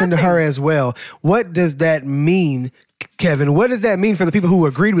Absolutely happened to nothing. her as well. What does that mean, Kevin? What does that mean for the people who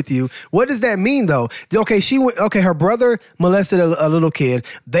agreed with you? What does that mean though? Okay, her brother molested a little kid.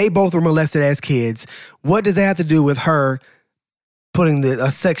 They both were molested as kids. What does that have to do with her putting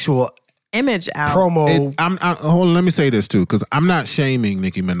a sexual Image out. promo? Hold on, let me say this too, because I'm not shaming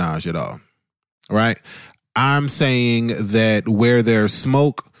Nicki Minaj at all. Right? I'm saying that where there's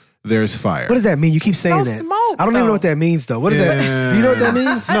smoke, there's fire. What does that mean? You keep saying No that. smoke, I don't even know though. what that means though. What does that? Do you know what that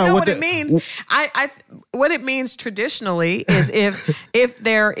means? I know what what it means. What it means traditionally is if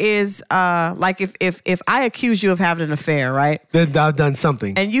there is like if I accuse you of having an affair, right? Then I've done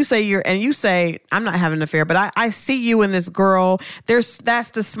something. And you say I'm not having an affair, but I see you and this girl.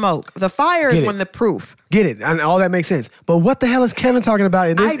 That's the smoke. The fire is Get it. when the proof. Get it, and all that makes sense. But what the hell is Kevin talking about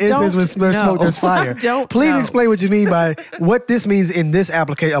in this I don't instance with know. smoke, there's fire? I don't Please know. explain what you mean by what this means in this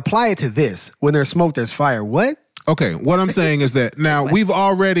application. Apply it to this. When there's smoke, there's fire. What? Okay, what I'm saying is that now we've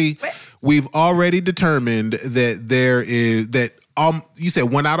already determined that there is that you said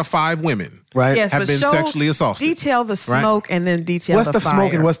 1 out of 5 women Right? Yes, have but been show, sexually assaulted. Detail the smoke and then detail What's the the fire.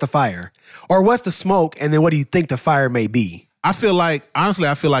 smoke and what's the fire? Or what's the smoke and then what do you think the fire may be? I feel like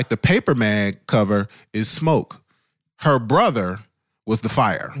the paper mag cover is smoke. Her brother was the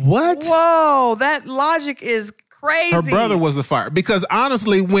fire. What? Whoa, that logic is crazy. Her brother was the fire because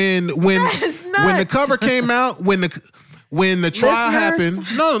honestly, when is when the nuts. cover came out, when the trial Listeners.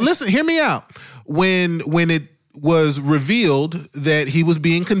 happened, no, listen, hear me out. When it was revealed that he was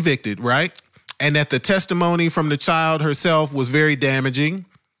being convicted, right, and that the testimony from the child herself was very damaging,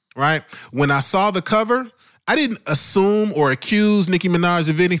 right. When I saw the cover, I didn't assume or accuse Nicki Minaj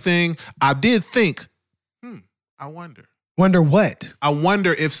of anything. I did think, I wonder. Wonder what? I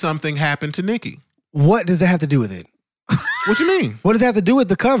wonder if something happened to Nicki. What does that have to do with it? What you mean? What does that have to do with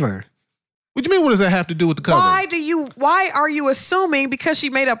the cover? What you mean? What does that have to do with the cover? Why are you assuming because she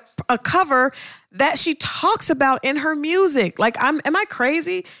made a cover that she talks about in her music? Like, am I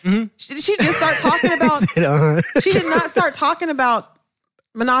crazy? Mm-hmm. Did she just start talking about? She did not start talking about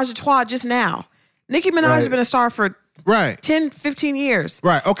Menage a Trois just now. Nicki Minaj has been a star for Right. 10, 15 years.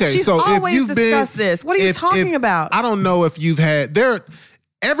 Right. Okay. She's so if always you've discussed been, this. What are you talking about? I don't know if you've had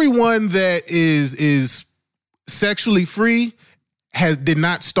everyone that is sexually free did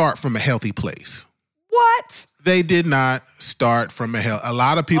not start from a healthy place. What? They did not start from a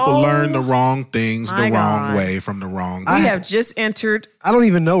lot of people learn the wrong things the my wrong God. way from the wrong We way. have just entered. I don't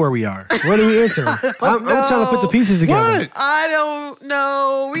even know where we are. Where do we enter? I'm trying to put the pieces together. What? I don't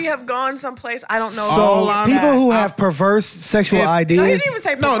know. We have gone someplace. I don't know. All So I'm- people who have perverse sexual If- No, he ideas. didn't even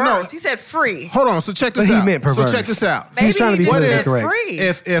say perverse. No. He said free. Hold on. So check this But he out. meant So perverse. check this out. He's trying to be just politically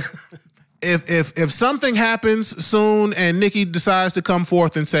said correct. free. if something happens soon and Nikki decides to come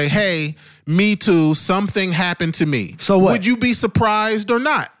forth and say, hey, me too, something happened to me. So what? Would you be surprised or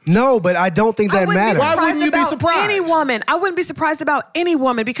not? No, but I don't think that matters. Why wouldn't you be about surprised? Any woman. I wouldn't be surprised about any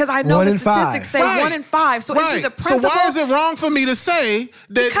woman because I know 1 the in 5. statistics say Right. 1 in 5. So if she's a So principal. why is it wrong for me to say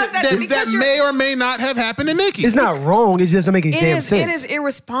that Because may or may not have happened to Nikki? It's not wrong. It just doesn't make any damn It sense. is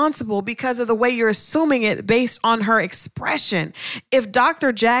irresponsible because of the way you're assuming it based on her expression. If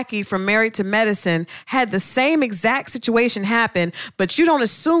Dr. Jackie from Married to Medicine had the same exact situation happen, but you don't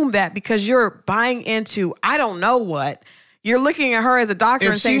assume that because you're buying into I don't know what, you're looking at her as a doctor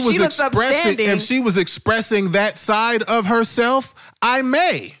and saying she looks upstanding. If she was expressing that side of herself, I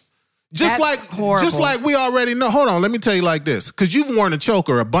may. Just That's horrible. like we already know. Hold on, let me tell you like this. Because you've worn a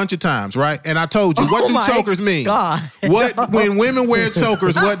choker a bunch of times, right? And I told you, what do my chokers mean? God. When women wear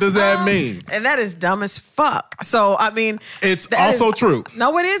chokers, what does that mean? And that is dumb as fuck. So, I mean. It's that also true.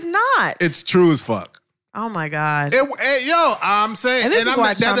 No, it is not. It's true as fuck. Oh my God. I'm saying, And this is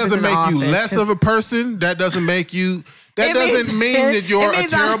why that Trump is doesn't in make you office, less 'cause- of a person. That doesn't make you. That It doesn't mean that you're it a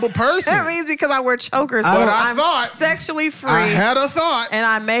means terrible person. That means because I wear chokers, But I I'm thought- sexually free. I had a thought. and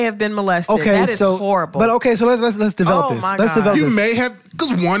I may have been molested. Okay, that is so horrible. But okay, so let's develop Oh, this. my Let's God. develop You this. may have,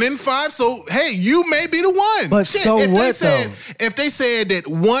 because 1 in 5. So hey, you may be the one. But so if what, they said, though? If they said that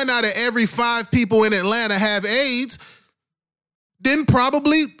 1 out of every 5 people in Atlanta have AIDS, then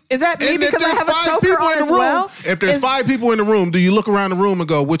probably Is that me and if because I there's have a 5 choker people on in the as room, well? if there's 5 people in the room, do you look around the room and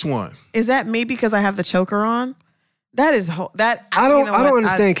go, which one? Is that me because I have the choker on? That is that. I don't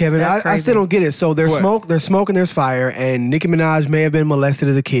understand, Kevin. that's I still crazy. don't get it. So there's What? there's smoke and there's fire, and Nicki Minaj may have been molested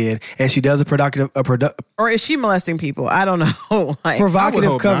as a kid, and she does a provocative Or is she molesting people? I don't know. Like,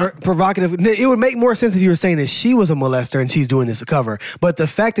 hope cover. not. Provocative. It would make more sense if you were saying that she was a molester and she's doing this cover. But the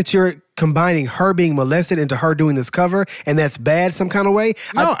fact that you're combining her being molested into her doing this cover, and that's bad some kind of way.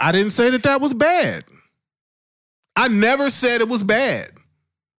 No, I didn't say that was bad. I never said it was bad.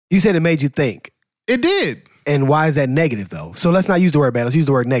 You said it made you think. It did. And why is that negative, though? So let's not use the word bad. Let's use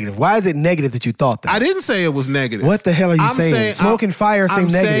the word negative. Why is it negative that you thought that? I didn't say it was negative. What the hell are you saying? Smoke and fire seem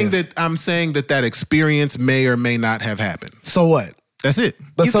negative. I'm saying that experience may or may not have happened. So what? That's it.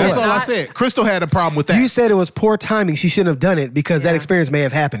 But so That's what? all I said. Crystal had a problem with that. You said it was poor timing. She shouldn't have done it because that experience may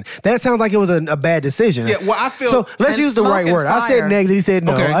have happened. That sounds like it was a bad decision. Yeah, well, I feel- So let's And use the smoke right and word. I fire. said negative. He said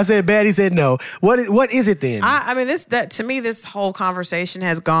no. Okay. I said bad. He said no. What is it then? I mean, to me, this whole conversation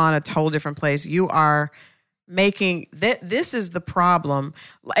has gone a whole different place. You are making that this is the problem,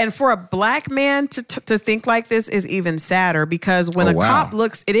 and for a black man to think like this is even sadder because when a cop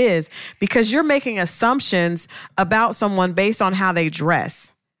looks, it is because you're making assumptions about someone based on how they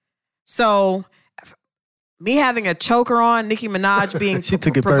dress. So me having a choker on, Nicki Minaj being She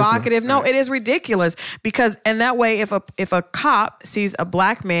took it provocative. No, it is ridiculous because in that way, if a cop sees a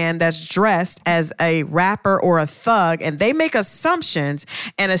black man that's dressed as a rapper or a thug and they make assumptions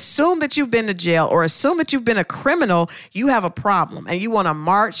and assume that you've been to jail or assume that you've been a criminal, you have a problem and you want to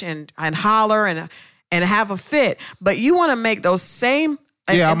march and holler and have a fit. But you want to make those same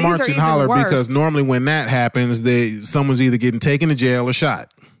yeah, I and these march are and even holler worse. because normally when that happens, someone's either getting taken to jail or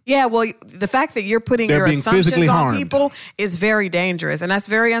shot. Yeah, well, the fact that you're putting They're your being assumptions physically on harmed. people is very dangerous, and that's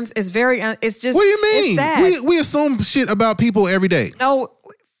it's just. What do you mean? It's sad. We assume shit about people every day. No,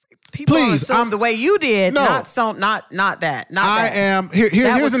 people don't Please, assume the way you did. No. Not that. Not I that. am That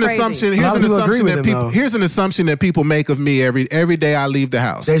here's was an crazy. assumption. A Here's lot an of people agree assumption with that him, people though. here's an assumption that people make of me every day I leave the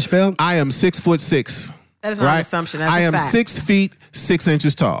house. Dave Chappelle? I am 6'6". That is not an assumption. That's I a am fact. 6 feet 6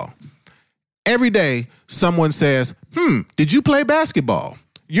 inches tall. Every day someone says, did you play basketball?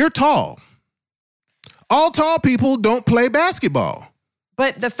 You're tall. All tall people don't play basketball.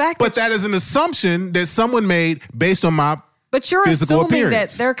 But the fact But that is an assumption that someone made based on my But you're physical assuming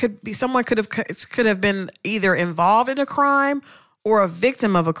appearance. that there could be someone could have been either involved in a crime or a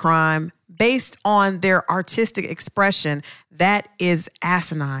victim of a crime based on their artistic expression. That is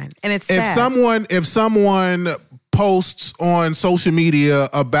asinine, and it's sad. If someone posts on social media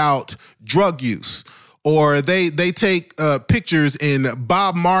about drug use, or they take pictures in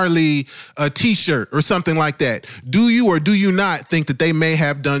Bob Marley T-shirt or something like that, do you or do you not think that they may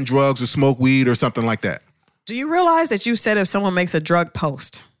have done drugs or smoke weed or something like that? Do you realize that you said if someone makes a drug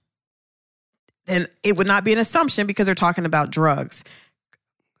post, then it would not be an assumption because they're talking about drugs?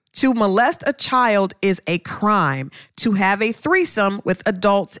 To molest a child is a crime. To have a threesome with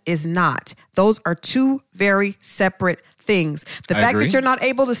adults is not. Those are two very separate things. The I fact agree. that you're not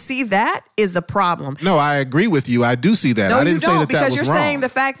able to see that is the problem. No, I agree with you. I do see that. No, I didn't you say don't, that because that was you're wrong. saying the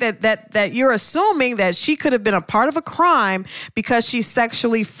fact that you're assuming that she could have been a part of a crime because she's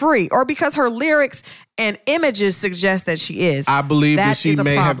sexually free or because her lyrics and images suggest that she is. I believe that she is a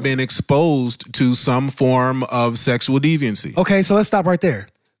may have problem. been exposed to some form of sexual deviancy. Okay, so let's stop right there.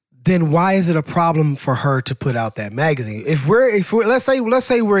 Then why is it a problem for her to put out that magazine? If we're let's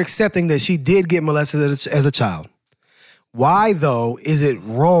say we're accepting that she did get molested as a child. Why though is it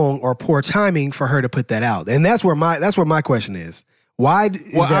wrong or poor timing for her to put that out? And that's where my question is. Why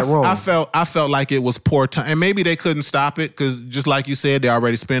is that wrong? I felt like it was poor time, and maybe they couldn't stop it because, just like you said, they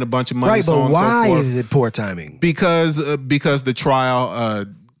already spent a bunch of money. Right, so but on and why so forth. is it poor timing? Because the trial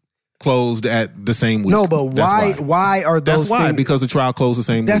closed at the same week. No, but That's why are those That's why, things? because the trial closed the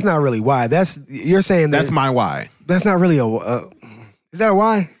same That's week. not really why. You're saying That's my why. That's not really is that a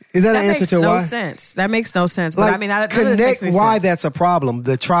why? Is that an answer makes to a no why? sense. That makes no sense. But Like, I mean, none of this connect makes any why sense. that's a problem.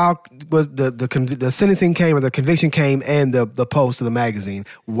 The trial was the sentencing came or the conviction came and the post of the magazine.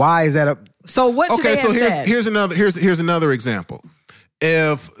 Why is that a So what should Okay, they so have said? here's another example.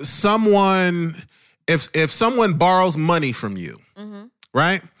 If someone borrows money from you, Mm-hmm.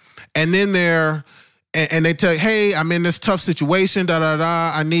 right, and then and they tell you, hey, I'm in this tough situation,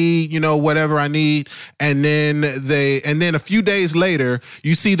 I need, whatever I need. And then a few days later,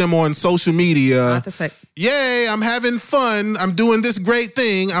 you see them on social media. Not to say- Yay, I'm having fun. I'm doing this great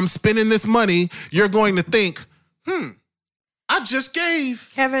thing. I'm spending this money. You're going to think, I just gave.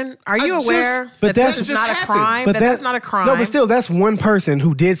 Kevin, are you I aware just- But that that's this is just not a happened. crime? But That's not a crime. No, but still, that's one person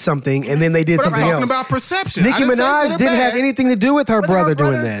who did something and then they did But I'm something talking else. about perception. I Nicki didn't say Minaj good or didn't have bad. anything to do with her But brother her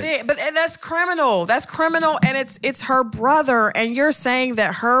doing brothers that. did. And that's criminal. That's criminal, and it's her brother. And you're saying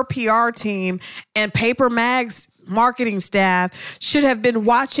that her PR team and Paper Mag's marketing staff should have been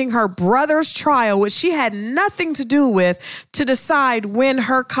watching her brother's trial, which she had nothing to do with, to decide when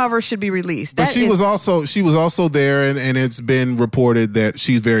her cover should be released. But That she is- was also there, and it's been reported that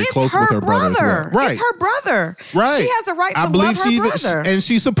she's very It's close her with her brother as well. brother. Right. It's her brother. Right. She has a right to I believe love her brother. and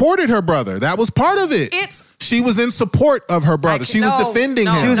she supported her brother. That was part of it. She was in support of her brother. She was defending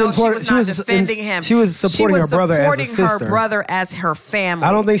him. She was not important- defending him. she was supporting her brother as a supporting her sister. brother as her family.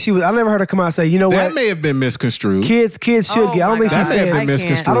 I don't think she was. I never heard her come out and say, you know That what? may have been misconstrued. Kids should Oh get. I don't my think she God. That may have said. been I can't.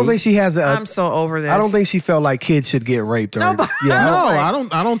 misconstrued. I don't think she has a. I'm so over this. I don't think she felt like kids should get raped. Or, No, but- yeah, No, Like- I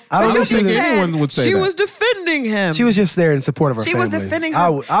don't I don't think think she was- anyone would say she that. was defending him. she was just there in support of her She family. was defending I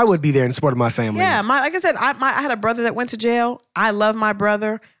her- would- I would be there in support of my family. Yeah, like I said, I had a brother that went to jail. I love my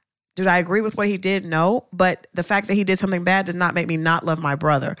brother. Did I agree with what he did? No. But the fact that he did something bad does not make me not love my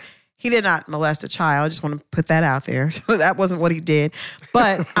brother. He did not molest a child. I just want to put that out there. So that wasn't what he did.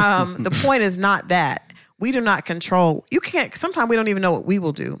 But the point is not that. We do not control. You can't, sometimes we don't even know what we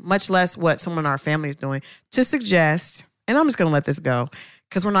will do, much less what someone in our family is doing. To suggest, and I'm just going to let this go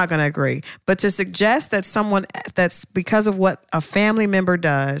because we're not going to agree, but to suggest that someone, that's because of what a family member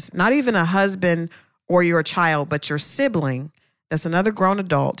does, not even a husband or your child, but your sibling, that's another grown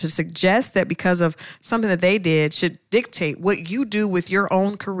adult, to suggest that because of something that they did should dictate what you do with your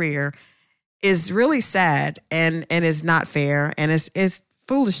own career is really sad and is not fair, and is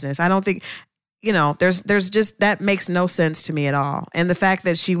foolishness. I don't think, there's just, that makes no sense to me at all. And the fact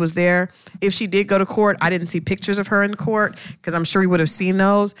that she was there, if she did go to court, I didn't see pictures of her in court because I'm sure we would have seen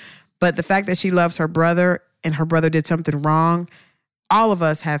those. But the fact that she loves her brother and her brother did something wrong, all of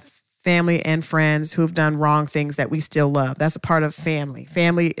us have family and friends who've done wrong things that we still love. That's a part of family.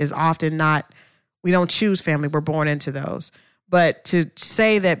 Family is often not, we don't choose family. We're born into those. But to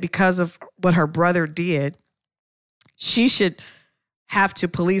say that because of what her brother did, she should have to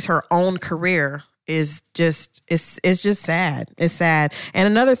police her own career is just, it's just sad. It's sad. And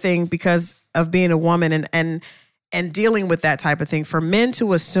another thing, because of being a woman and dealing with that type of thing, for men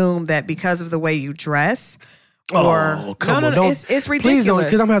to assume that because of the way you dress, or come no, on, don't, it's ridiculous. Please don't,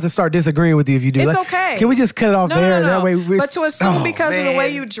 because I'm gonna have to start disagreeing with you if you do. It's Like, okay. Can we just cut it off there? No. That way, but to assume because of the way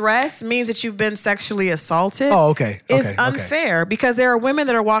man. you dress means that you've been sexually assaulted. Oh, okay. Is Okay. unfair because there are women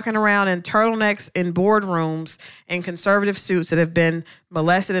that are walking around in turtlenecks in boardrooms in conservative suits that have been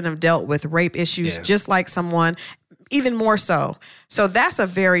molested and have dealt with rape issues, Yeah. just like someone, even more so. So that's a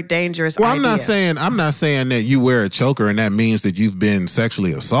very dangerous Well, idea. I'm not saying that you wear a choker and that means that you've been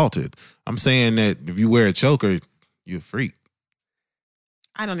sexually assaulted. I'm saying that if you wear a choker, you're a freak.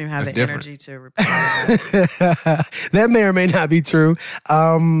 I don't even have That's the different. energy to reply. That may or may not be true.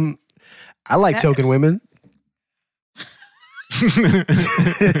 I like choking women.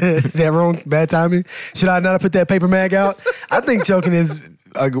 Is that wrong? Bad timing? Should I not have put that paper mag out? I think choking is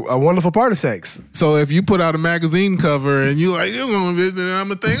a wonderful part of sex. So if you put out a magazine cover and you like, you're going to visit, and I'm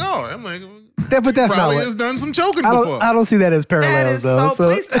going to think, I'm like, But that's Probably not has done some choking I before. don't see that as That parallels is though. so.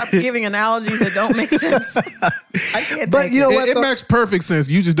 Please stop giving analogies that don't make sense. I can't. But take you know it. what? It makes perfect sense.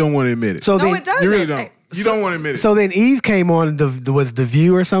 You just don't want to admit it. So No, then, it doesn't. you really don't. You don't want to admit it. So then Eve came on was The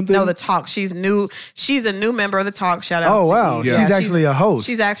View or something? No, the talk. She's new. She's a new member of the talk. Shout out. Oh, to wow. Eve. She's actually a host.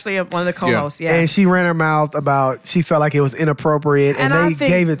 She's actually one of the co-hosts. Yeah. And she ran her mouth about she felt like it was inappropriate, and And I they think-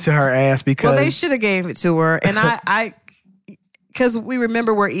 gave it to her ass because Well, they should have gave it to her, and I, because we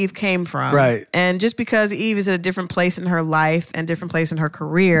remember where Eve came from, Right. And just because Eve is at a different place in her life and different place in her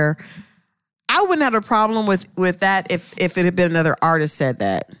career, I wouldn't have a problem with that if it had been another artist said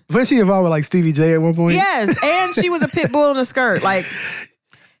that. Wasn't she involved with like Stevie J at one point? Yes, and she was a pit bull in a skirt, like.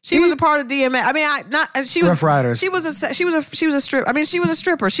 She was a part of DMX. I mean, she was Rough Riders. She was a strip. I mean, she was a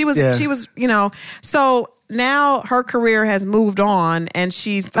stripper. She was Yeah. So now her career has moved on, and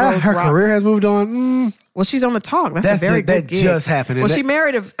she throws her rocks. career has moved on. Well, she's on the talk. That's a That's very ju- good that gig. just happened. Well, And she that-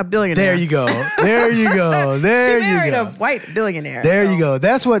 married a billionaire. There you go. There you go. There She you married go. a white billionaire. There so you go.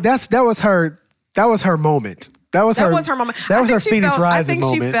 That was her moment. That was That her. was her moment. That I was think her she Phoenix felt, Rising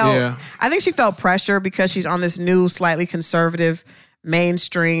moment. Yeah. I think she felt pressure because she's on this new, slightly conservative,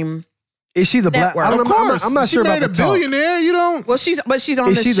 mainstream. Is she the black? Network. I don't Of know, course. I'm not she sure married about a the talk. billionaire. You don't. Well, she's on Is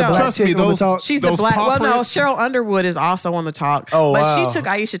this she the show. black Trust me, chick on the those- talk? She's the Those black. paw Well, no, prints? Cheryl Underwood is also on the talk. Oh, but wow. she took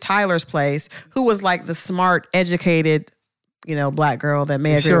Aisha Tyler's place, who was like the smart, educated, black girl that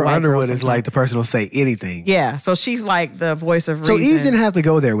may agree with Cheryl white Underwood girls is sometimes. like the person who'll say anything. Yeah, so she's like the voice of So reason. Eve didn't have to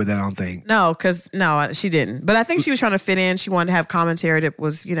go there with that, I don't think. No, she didn't. But I think she was trying to fit in. She wanted to have commentary that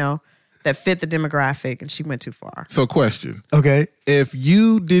was, that fit the demographic, and she went too far. So, question: Okay. if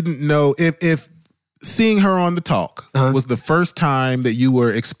you didn't know, if seeing her on the talk was the first time that you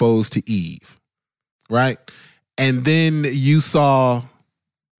were exposed to Eve, right? And then you saw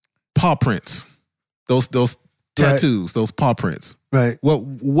paw prints, those tattoos, those paw prints. Right.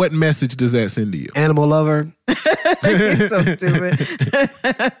 What message does that send to you? Animal lover. He's so stupid.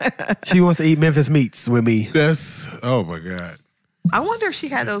 She wants to eat Memphis meats with me. Oh my God. I wonder if she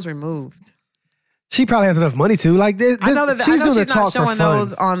had those removed. She probably has enough money to. Like this, I know that she's doing the she's talk not showing for fun.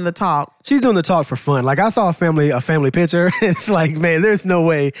 those on the talk. She's doing the talk for fun. Like I saw a family picture, and it's like, man, there is no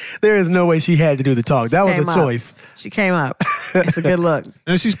way she had to do the talk. That was Came a up. choice. She came up. It's a good look.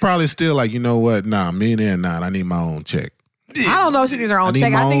 And she's probably still like, you know what? Nah, millionaire not. I need my own check. I don't know if she needs her own need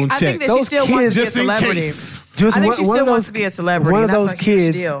check. my I own think check. that she Those still wants to be a Just in celebrity. case. Just I think she one still of those- wants to be a celebrity. One of and those that's a huge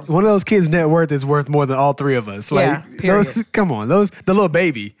kids, deal. one of those kids' net worth is worth more than all three of us. Like, Yeah, period. come on, the little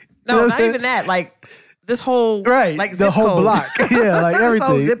baby. You know No, what not I'm even that. Like this whole Right, like the zip whole code. block. Yeah, like This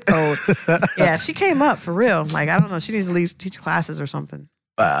whole everything. zip code. Yeah, she came up for real. Like I don't know. She needs to leave teach classes or something.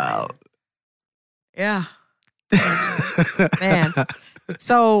 Wow. Yeah. Man.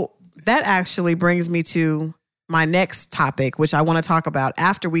 So that actually brings me to my next topic, which I want to talk about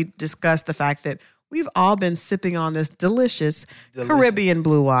after we discuss the fact that we've all been sipping on this delicious Caribbean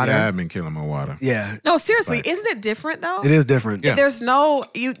blue water. Yeah, I've been killing my water. Yeah, No, seriously, isn't it different though? it is different. Yeah. There's no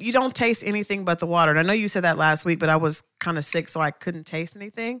you don't taste anything but the water. And I know you said that last week, but I was kind of sick, so I couldn't taste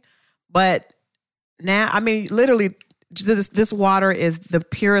anything. But now, I mean, literally, this water is the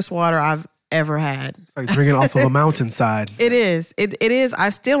purest water I've ever had. It's like drinking off of a mountainside. It is. It is. I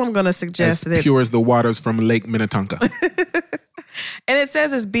still am going to As suggest that. pure as the waters from Lake Minnetonka. And it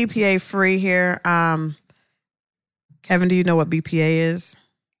says it's BPA free here. Kevin, do you know what BPA is?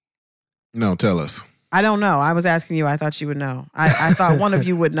 No, tell us. I don't know. I was asking you. I thought you would know. I thought one of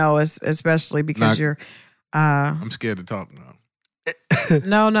you would know, especially because Not- you're. I'm scared to talk now.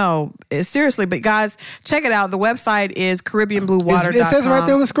 No. Seriously, but guys, check it out. The website is CaribbeanBlueWater.com. It says right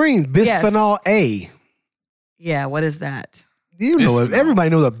there on the screen, bisphenol A. Yeah, what is that? You know it. Bisphenol. Everybody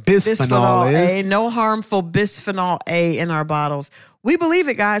knows what bisphenol is. A. No harmful bisphenol A in our bottles. We believe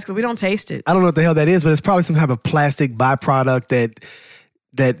it, guys, because we don't taste it. I don't know what the hell that is, but it's probably some type of plastic byproduct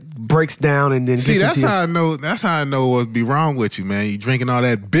that breaks down and then See, gets that's into how your, I know. That's how I know what'd be wrong with you, man. You drinking all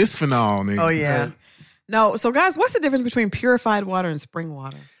that bisphenol, nigga. Oh, yeah. No, so guys, what's the difference between purified water and spring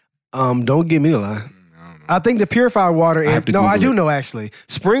water? Don't get me to lie. I think the purified water is have to no, I Google do it. know actually.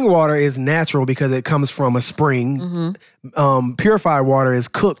 Spring water is natural because it comes from a spring. Purified water is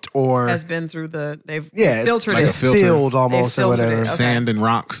cooked or Has been through they've it's filtered like it. a filter. distilled almost They or filtered whatever. it. Okay. Sand and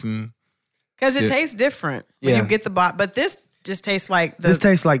rocks and Because it Yeah. tastes different when Yeah. you get the bottle. But this just tastes like the This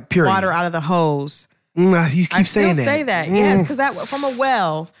tastes like pure water out of the hose. You keep I saying still that. say that. Yes, because that from a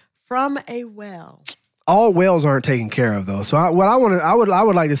well. From a well. All wells aren't taken care of though. So I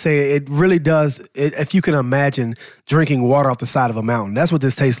would like to say it really does. If you can imagine drinking water off the side of a mountain, that's what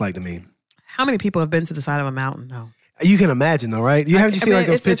this tastes like to me. How many people have been to the side of a mountain though? You can imagine though, right? Haven't you seen like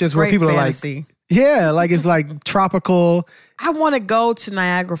those it's pictures where great people fantasy. Yeah, like it's like tropical. I want to go to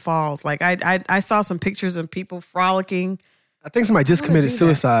Niagara Falls. Like I saw some pictures of people frolicking. I think somebody just committed do that.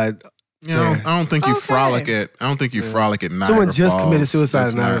 suicide. You know, I don't think you frolic at. I don't think you frolic at Niagara Someone just Falls. committed suicide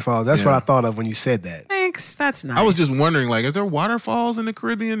That's in Niagara not- Falls. That's yeah. what I thought of when you said that. Thanks. That's nice. I was just wondering, like, is there waterfalls in the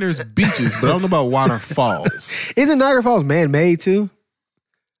Caribbean? There's beaches, but I don't know about waterfalls. Isn't Niagara Falls man-made too?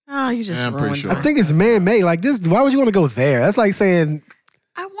 Oh, you just Yeah, I'm pretty ruined sure. it. I think it's man-made. Like this, why would you want to go there? That's like saying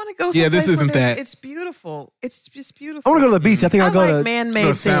I want to go. Yeah, this someplace where isn't there's- that. It's beautiful. It's just I beautiful. want to go to the beach. I think I I'll go like to man-made No,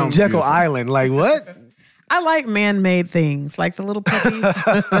 things. sounds Jekyll beautiful. Island. Like what? I like man-made things, like the little puppies.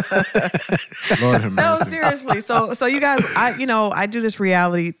 Lord have No, mercy. seriously. So you guys, I do this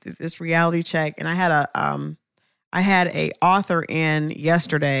reality check, and I had a author in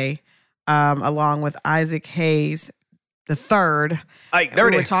yesterday, along with Isaac Hayes the third. Like We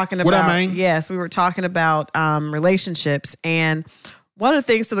were talking What about I mean? yes, we were talking about relationships, and one of the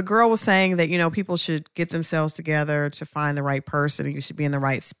things. So the girl was saying that people should get themselves together to find the right person, and you should be in the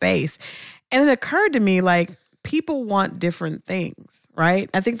right space. And it occurred to me like people want different things, right?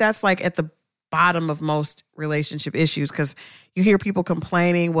 I think that's like at the bottom of most relationship issues because you hear people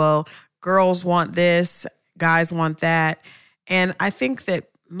complaining. Well, girls want this, guys want that, and I think that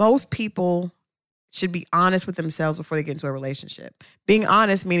most people should be honest with themselves before they get into a relationship. Being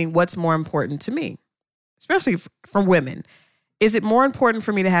honest meaning what's more important to me, especially for women. Is it more important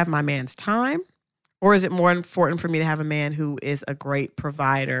for me to have my man's time, or is it more important for me to have a man who is a great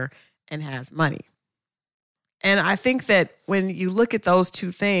provider and has money? And I think that when you look at those two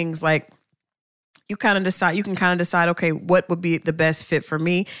things, like you can kind of decide, okay, what would be the best fit for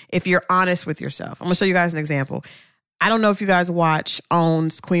me if you're honest with yourself. I'm gonna show you guys an example. I don't know if you guys watch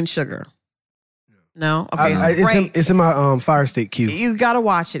Owns Queen Sugar. No? Okay, it's great. It's in my Fire Stick queue. You got to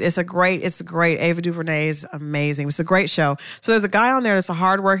watch it. It's great. Ava DuVernay is amazing. It's a great show. So there's a guy on there that's a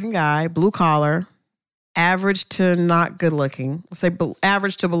hardworking guy, blue collar, average to not good looking. Let's say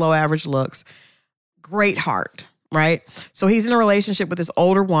average to below average looks. Great heart, right? So he's in a relationship with this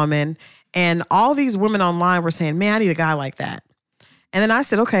older woman, and all these women online were saying, man, I need a guy like that. And then I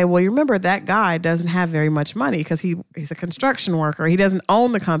said, okay, well, you remember that guy doesn't have very much money because he's a construction worker. He doesn't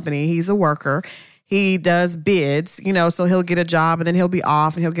own the company. He's a worker. He does bids, so he'll get a job and then he'll be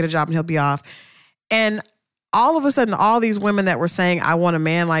off, and he'll get a job and he'll be off. And all of a sudden, all these women that were saying, I want a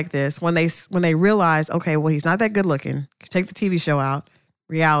man like this, when they realized, okay, well, he's not that good looking. Take the TV show out.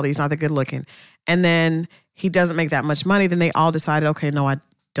 Reality, he's not that good looking. And then he doesn't make that much money. Then they all decided, okay, no, I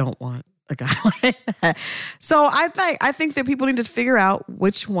don't want a guy like that. So I think that people need to figure out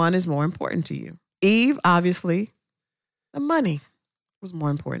which one is more important to you. Eve, obviously, the money was more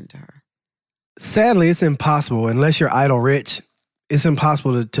important to her. Sadly, it's impossible unless you're idle rich. It's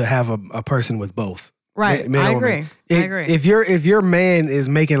impossible to have a person with both. Right. Man I or woman. agree. I agree. If your man is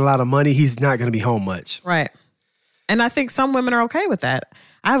making a lot of money, he's not going to be home much. Right. And I think some women are okay with that.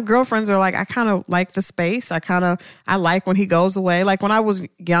 I have girlfriends who are like, I kind of like the space. I like when he goes away. Like when I was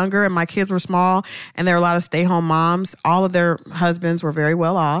younger and my kids were small and there were a lot of stay-home moms, all of their husbands were very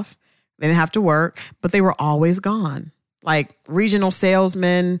well off. They didn't have to work, but they were always gone. Like regional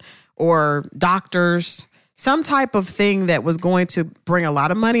salesmen or doctors, some type of thing that was going to bring a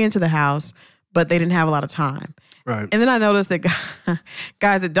lot of money into the house, but they didn't have a lot of time. Right. And then I noticed that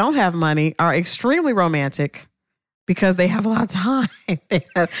guys that don't have money are extremely romantic because they have a lot of time. They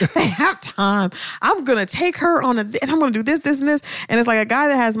have time. I'm going to take her on and I'm going to do this, this, and this. And it's like a guy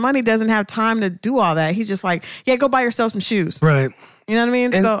that has money doesn't have time to do all that. He's just like, yeah, go buy yourself some shoes. Right. You know what I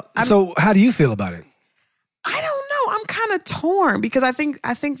mean? And So how do you feel about it? I don't know. I'm kind of torn because I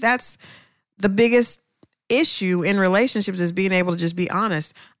think that's the biggest issue in relationships is being able to just be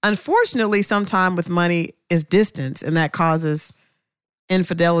honest. Unfortunately, sometimes with money is distance, and that causes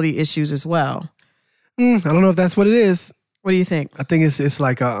infidelity issues as well. I don't know if that's what it is. What do you think? I think it's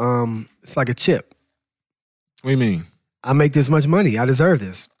like a chip. What do you mean? I make this much money. I deserve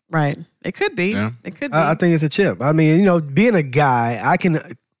this. Right. It could be. Yeah. It could be. I think it's a chip. I mean, being a guy, I can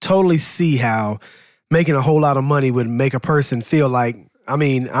totally see how making a whole lot of money would make a person feel like, I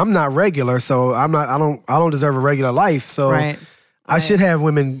mean, I'm not regular, so I don't deserve a regular life. So right. I should have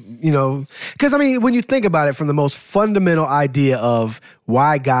women, because I mean, when you think about it from the most fundamental idea of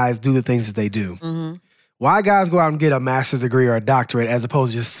why guys do the things that they do, why guys go out and get a master's degree or a doctorate as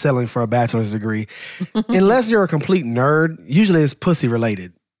opposed to just settling for a bachelor's degree, unless you're a complete nerd, usually it's pussy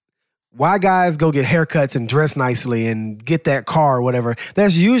related. Why guys go get haircuts and dress nicely and get that car or whatever,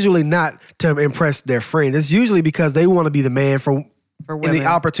 that's usually not to impress their friend. It's usually because they want to be the man for women. And the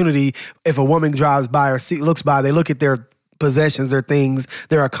opportunity, if a woman drives by or looks by, they look at their possessions, their things,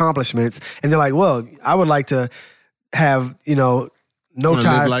 their accomplishments, and they're like, well, I would like to have, no Wanna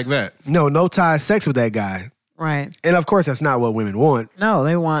live ties like that. No ties sex with that guy. Right. And of course, that's not what women want. No,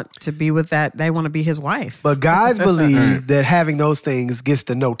 they want to be with that. They want to be his wife. But guys believe that having those things gets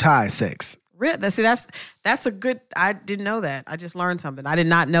the no tie sex. See, that's a good. I didn't know that. I just learned something. I did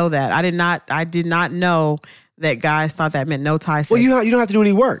not know that. I did not know that guys thought that meant no tie sex. Well, you don't have to do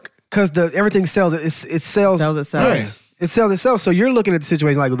any work because everything sells. It sells. Sells itself. Yeah. It sells itself. So you're looking at the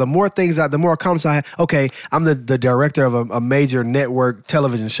situation like the more things the more comments I have. Okay, I'm the director of a major network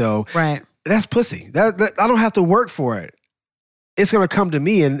television show. Right. That's pussy. That I don't have to work for it. It's gonna come to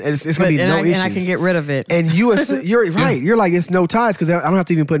me, and it's gonna be no issues. And I can get rid of it. And you're right. You're like, it's no ties because I don't have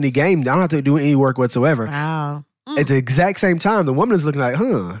to even put any game. I don't have to do any work whatsoever. Wow. At the exact same time, the woman is looking like,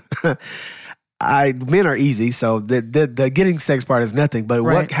 men are easy, so the getting sex part is nothing. But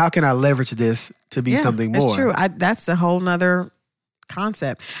Right. how can I leverage this to be something more? It's true. That's a whole nother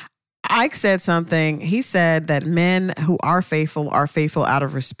concept. Ike said something. He said that men who are faithful out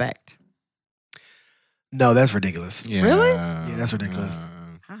of respect. No, that's ridiculous. Yeah. Really? Yeah, that's ridiculous.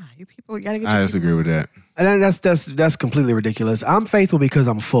 You people got to get. I your disagree with that. And that's completely ridiculous. I'm faithful because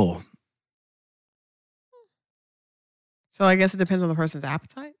I'm full. So I guess it depends on the person's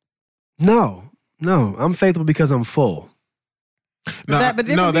appetite. No, I'm faithful because I'm full. No, but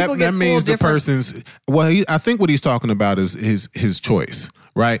different people get that means full the person's. Well, I think what he's talking about is his choice,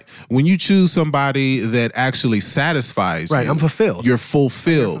 right? When you choose somebody that actually satisfies Right, you, I'm fulfilled. You're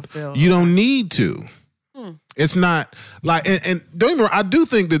fulfilled. fulfilled. You don't need to. It's not like, and don't get me wrong, I do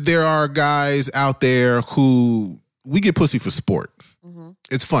think that there are guys out there who we get pussy for sport.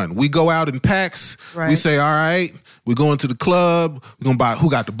 It's fun. We go out in packs. We Right. say, all right, we're going to the club. We're going to buy who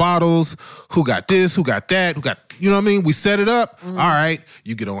got the bottles, who got this, who got that, who got, you know what I mean? We set it up. All right,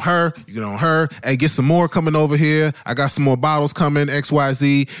 you get on her, and get some more coming over here. I got some more bottles coming,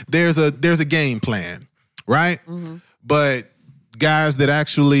 XYZ. There's a game plan, right? But guys that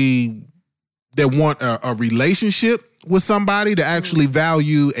actually, that want a relationship with somebody, to actually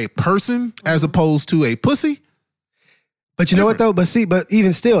value a person as opposed to a pussy. But you know what though? But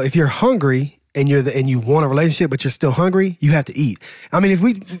even still, if you're hungry and you want a relationship, but you're still hungry, you have to eat. I mean, if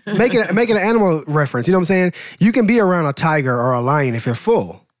we make it an animal reference, you know what I'm saying? You can be around a tiger or a lion if you're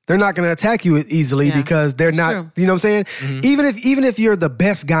full. They're not going to attack you easily because they're not. true. You know what I'm saying? Even if you're the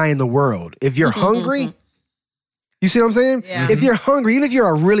best guy in the world, if you're hungry. You see what I'm saying? Yeah. If you're hungry, even if you're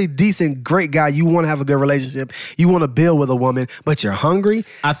a really decent, great guy, you want to have a good relationship, you want to build with a woman, but you're hungry.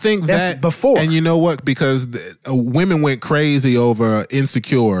 I think that's that before. And you know what? Because women went crazy over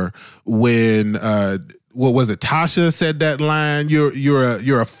Insecure when what was it? Tasha said that line.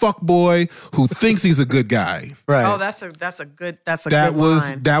 You're a fuck boy who thinks he's a good guy. Right. Oh, that's a good That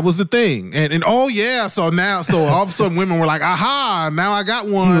was the thing. And oh yeah, so all of a sudden women were like, aha, now I got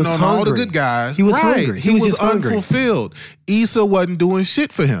one was on all the hungry. good guys. He was right. hungry. He He was was just hungry. unfulfilled. Issa wasn't doing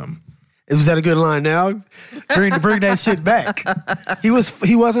shit for him. Was that a good line now? Bring that shit back. He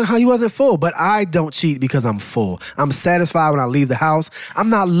wasn't full, but I don't cheat because I'm full. I'm satisfied when I leave the house. I'm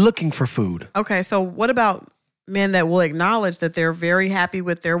not looking for food. Okay, so what about men that will acknowledge that they're very happy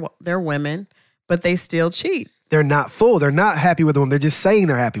with their women, but they still cheat? They're not full. They're not happy with the woman. They're just saying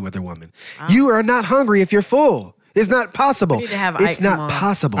they're happy with their woman. You are not hungry if you're full. It's not possible. We need to have It's Ike come not on.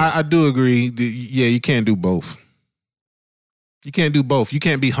 possible. I do agree. Yeah, you can't do both. You can't do both. You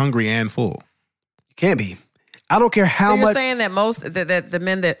can't be hungry and full. You can't be. I don't care how So you're much. saying that that the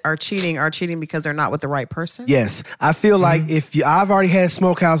men that are cheating because they're not with the right person? Yes, I feel like I've already had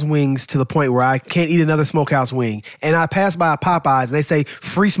smokehouse wings to the point where I can't eat another smokehouse wing, and I pass by a Popeyes and they say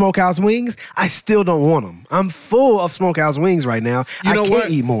free smokehouse wings, I still don't want them. I'm full of smokehouse wings right now. You know I can't what?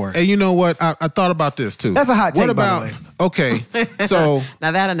 eat more. And you know what? I thought about this too. That's a hot take, What by the about? way. Okay, so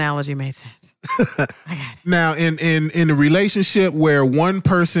Now that analogy made sense. now in a relationship where one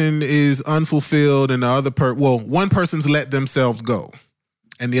person is unfulfilled and the other one person's let themselves go,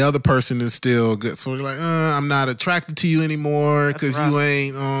 and the other person is still good. So you're like, I'm not attracted to you anymore because rough. you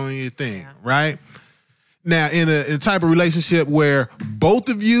ain't on your thing, right? Now, in a type of relationship where both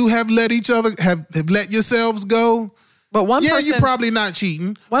of you have let each other have let yourselves go, But one person, you're probably not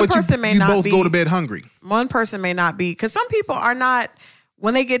cheating. one but person may you not both be- go to bed hungry. one person may not be, because some people are not.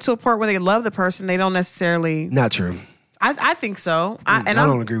 When they get to a point where they love the person, they don't necessarily. Not true. I think so. I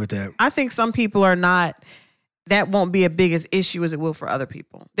don't agree with that. I think some people are not. That won't be a big as issue as it will for other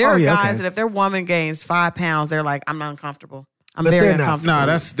people. There Oh, are yeah, guys okay. that if their woman gains 5 pounds, they're like, I'm uncomfortable. I'm But very they're not- uncomfortable. Nah,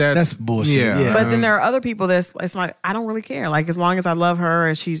 that's bullshit. Yeah. Yeah. But then there are other people it's like, I don't really care. Like, as long as I love her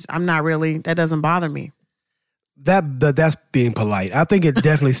and I'm not really, that doesn't bother me. That's being polite. I think it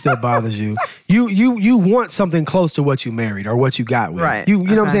definitely still bothers you. You want something close to what you married or what you got with. Right. You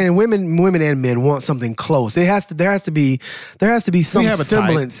know what I'm saying? Women and men want something close. There has to be some have a type.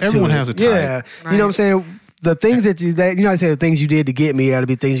 semblance to Everyone it. has a type. Yeah. You know what I'm saying? The things I say the things you did to get me ought to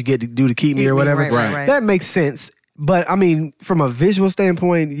be things you get to do to keep me or whatever. Right. That makes sense. But I mean, from a visual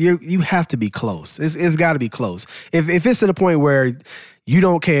standpoint, you have to be close. It's got to be close. If it's to the point where you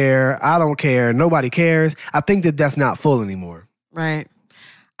don't care, I don't care, nobody cares, I think that's not full anymore. Right.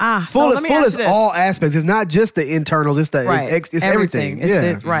 Full, so let me full ask is you this. all aspects. It's not just the internals. It's the it's everything.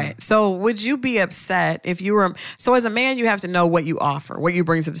 Yeah. Right. So would you be upset if you were? So as a man, you have to know what you offer, what you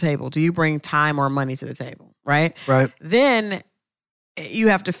bring to the table. Do you bring time or money to the table? Right. Right. Then you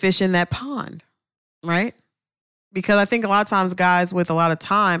have to fish in that pond. Right. Because I think a lot of times guys with a lot of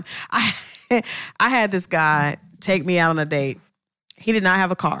time, I had this guy take me out on a date. He did not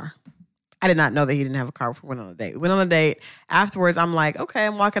have a car. I did not know that he didn't have a car before we went on a date. We went on a date. Afterwards, I'm like, okay,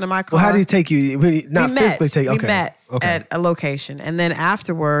 I'm walking to my car. Well, how did he take you? Not physically take you. We met at a location. And then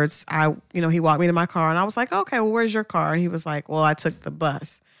afterwards, he walked me to my car and I was like, okay, well, where's your car? And he was like, well, I took the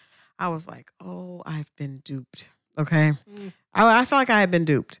bus. I was like, oh, I've been duped. Okay. I felt like I had been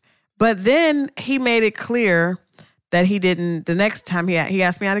duped. But then he made it clear that he didn't. The next time he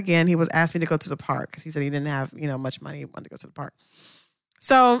asked me out again, he asked me to go to the park because he said he didn't have much money. He wanted to go to the park.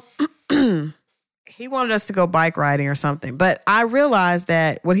 So he wanted us to go bike riding or something. But I realized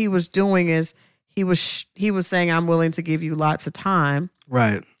that what he was doing is he was saying, I'm willing to give you lots of time.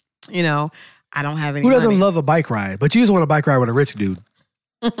 Right. I don't have any. Who doesn't money. love a bike ride? But you just want a bike ride with a rich dude.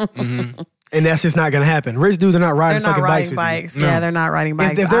 Mm-hmm. And that's just not going to happen. Rich dudes are not riding fucking bikes with you. Yeah, they're not riding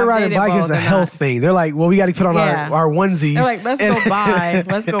bikes. If they're riding bikes, it's a health thing. They're like, well, we got to put on our onesies. They're like,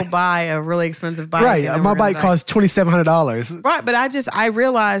 let's go buy a really expensive bike. Right. My bike costs $2,700. Right. But I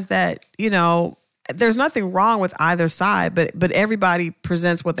realized that, there's nothing wrong with either side, but everybody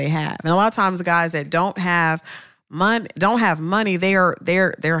presents what they have. And a lot of times the guys that don't have money,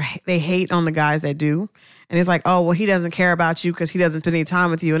 they hate on the guys that do. And it's like, oh, well, he doesn't care about you because he doesn't spend any time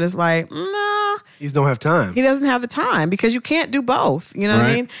with you. And it's like, nah. He don't have time. He doesn't have the time because you can't do both. You know what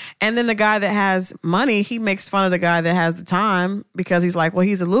I mean? And then the guy that has money, he makes fun of the guy that has the time because he's like, well,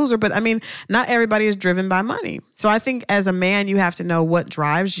 he's a loser. But I mean, not everybody is driven by money. So I think as a man, you have to know what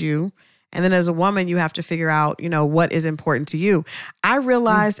drives you. And then as a woman, you have to figure out, what is important to you. I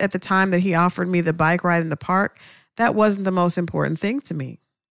realized at the time that he offered me the bike ride in the park, that wasn't the most important thing to me.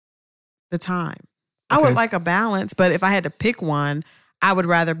 The time. I would like a balance, but if I had to pick one, I would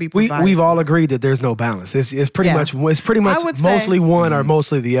rather be provided. We've all agreed that there's no balance. It's pretty much mostly one or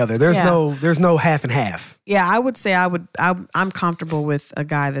mostly the other. There's no half and half. Yeah, I would say I'm comfortable with a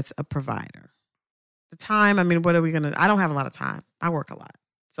guy that's a provider. The time, I mean, what are we gonna? I don't have a lot of time. I work a lot,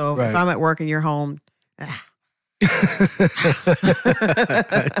 so if I'm at work and you're home.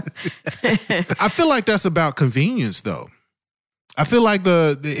 I feel like that's about convenience, though. I feel like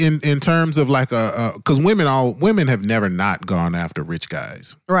in terms of like because women have never not gone after rich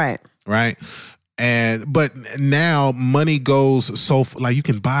guys, right? But now money goes like you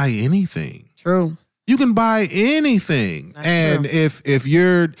can buy anything. True, you can buy anything, and true. if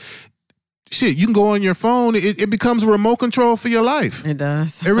you're shit, you can go on your phone. It becomes a remote control for your life. It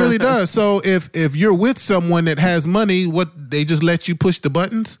does. It really does. So if you're with someone that has money, they just let you push the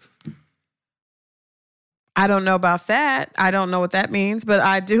buttons? I don't know about that. I don't know what that means, but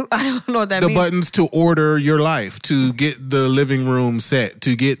I don't know what that means. The buttons to order your life, to get the living room set,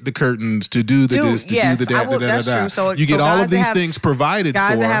 to get the curtains, to do this, to do the that, that's true. So you get all of these things provided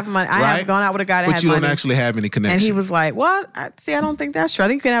guys for. Guys that have money. I have gone out with a guy that has money. But you don't actually have any connection. And he was like, well, I don't think that's true. I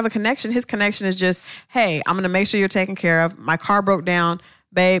think you can have a connection. His connection is just, hey, I'm going to make sure you're taken care of. My car broke down.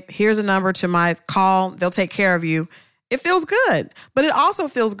 Babe, here's a number to my call. They'll take care of you. It feels good, but it also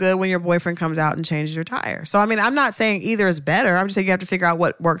feels good when your boyfriend comes out and changes your tire. So, I mean, I'm not saying either is better. I'm just saying you have to figure out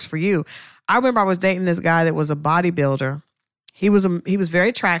what works for you. I remember I was dating this guy that was a bodybuilder. He was very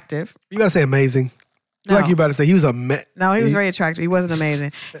attractive. You got to say amazing. No. Like you about to say he was No, he was very attractive. He wasn't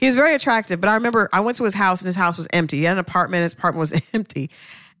amazing. He was very attractive, but I remember I went to his house and his house was empty. He had an apartment. His apartment was empty.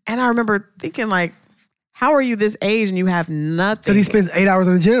 And I remember thinking like, how are you this age and you have nothing? Because he spends 8 hours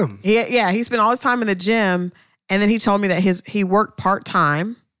in the gym. He spent all his time in the gym. And then he told me that he worked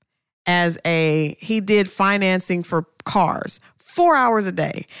part-time he did financing for cars, 4 hours a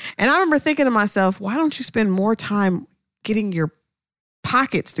day. And I remember thinking to myself, why don't you spend more time getting your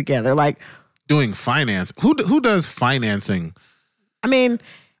pockets together? Like doing finance. Who does financing? I mean,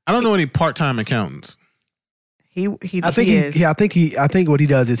 I don't know any part-time accountants. I think what he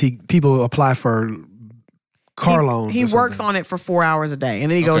does is people apply for car loans. He works on it for 4 hours a day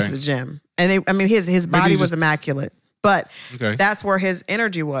and then he goes to the gym. And his body was immaculate, but Okay. that's where his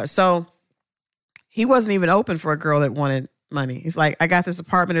energy was. So he wasn't even open for a girl that wanted money. He's like, I got this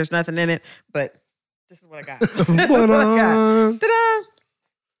apartment. There's nothing in it, but this is what I got. This is what I got. Ta-da!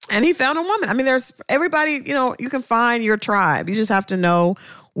 And he found a woman. I mean, there's everybody, you can find your tribe. You just have to know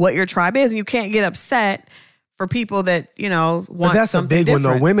what your tribe is. And you can't get upset for people that, want But that's a big different.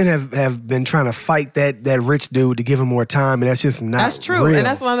 one, though. Women have been trying to fight that rich dude to give him more time, and that's just not That's true. real. And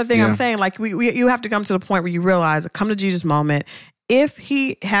that's one other thing Yeah. I'm saying. Like, you have to come to the point where you realize, come to Jesus moment. If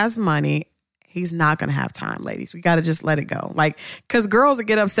he has money, he's not going to have time, ladies. We got to just let it go. Like, because girls that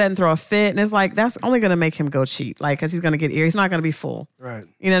get upset and throw a fit, and it's like, that's only going to make him go cheat. Like, because he's going to get he's not going to be full. Right.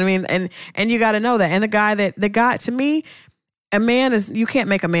 You know what I mean? And you got to know that. And the guy, to me, a man is, you can't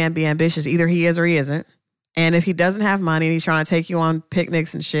make a man be ambitious. Either he is or he isn't. And if he doesn't have money and he's trying to take you on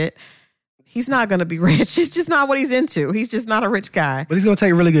picnics and shit, he's not going to be rich. It's just not what he's into. He's just not a rich guy. But he's going to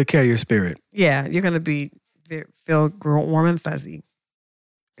take really good care of your spirit. Yeah, you're going to feel warm and fuzzy.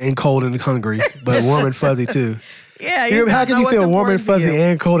 And cold and hungry, but warm and fuzzy too. Yeah. How can you feel warm and fuzzy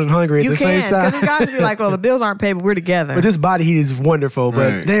and cold and hungry at the same time? Because the guys be like, the bills aren't paid, but we're together. But this body heat is wonderful,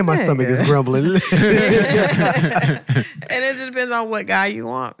 but Right. damn, my stomach is grumbling. And it just depends on what guy you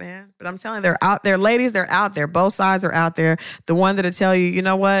want, man. But I'm telling you, they're out there. Ladies, they're out there. Both sides are out there. The one that'll tell you, you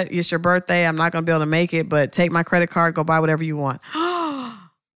know what? It's your birthday. I'm not going to be able to make it, but take my credit card, go buy whatever you want.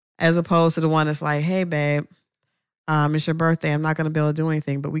 As opposed to the one that's like, hey, babe, it's your birthday. I'm not going to be able to do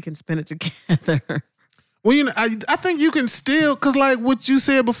anything, but we can spend it together. Well, I think you can still, because like what you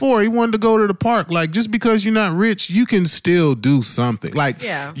said before, he wanted to go to the park. Like, just because you're not rich, you can still do something. Like,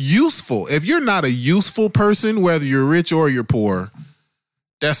 useful. If you're not a useful person, whether you're rich or you're poor,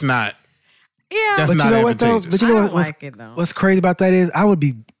 that's not. Yeah, That's But not you know what though? advantageous. But you know I what? don't like it though. What's crazy about that is I would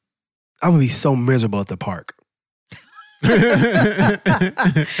be so miserable at the park. You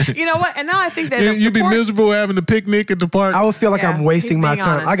know what? And now I think that You'd be miserable having a picnic at the park. I would feel like Yeah, I'm wasting he's my being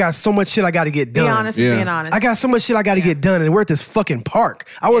time. honest. I got so much shit I got to get done. Be honest, Yeah. being honest. I got so much shit I got to get done, and we're at this fucking park.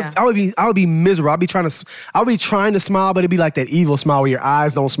 I would be miserable. I'll be trying to smile, but it'd be like that evil smile where your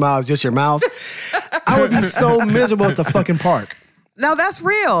eyes don't smile, it's just your mouth. I would be so miserable at the fucking park. No, that's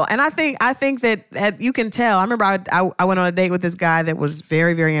real. And I think that you can tell. I remember I went on a date with this guy that was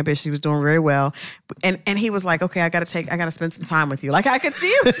very, very ambitious. He was doing very well. And he was like, okay, I got to spend some time with you. Like, I could see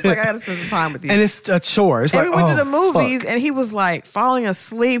him. She's like, I got to spend some time with you. And it's a chore. It's and like, we went to the fuck. movies and he was like falling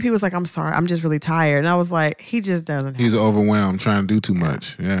asleep. He was like, I'm sorry, I'm just really tired. And I was like, he just doesn't have He's overwhelmed, trying to do too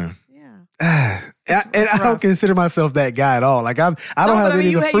much. Yeah. And I don't consider myself that guy at all. Like I don't have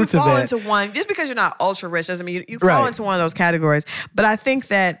any of the fruits you of fall that. into one, just because you're not ultra rich doesn't mean you fall Right. into one of those categories. But I think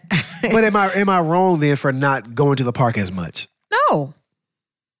that But am I wrong then for not going to the park as much? no.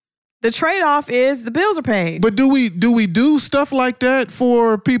 The trade-off is the bills are paid. But do we do stuff like that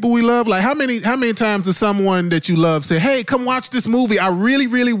for people we love? Like how many times does someone that you love say, "Hey, come watch this movie. I really,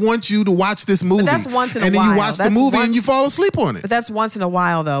 really want you to watch this movie." that's once in a and then while. you watch the That's movie once- and you fall asleep on it. But that's once in a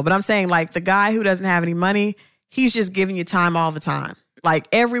while, though. But I'm saying, like, the guy who doesn't have any money, he's just giving you time all the time. Like,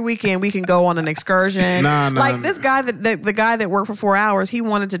 every weekend we can go on an excursion. Nah. Like, this guy, the guy that worked for 4 hours, he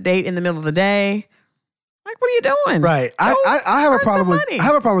wanted to date in the middle of the day. Like, what are you doing? Right. Go I have a earn problem some with money. I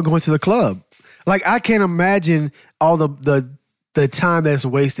have a problem going to the club. Like I can't imagine all the time that's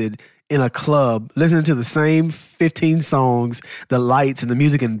wasted in a club listening to the same 15 songs, the lights and the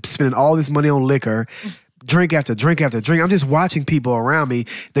music, and spending all this money on liquor. Drink after drink after drink. I'm just watching people around me.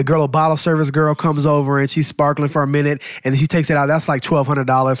 The bottle service girl comes over and she's sparkling for a minute, and then she takes it out. That's like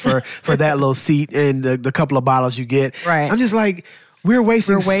 $1,200 for that little seat and the couple of bottles you get. Right. I'm just like, we're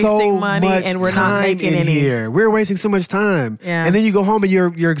wasting so money much and we're not time making in any. here. We're wasting so much time. Yeah. And then you go home and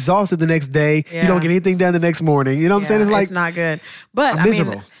you're exhausted the next day. Yeah. You don't get anything done the next morning. You know what I'm saying? It's like it's not good. But I'm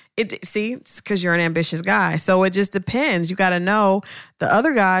miserable. it's because you're an ambitious guy. So it just depends. You got to know the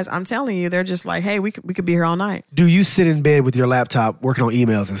other guys. I'm telling you, they're just like, hey, we could be here all night. do you sit in bed with your laptop working on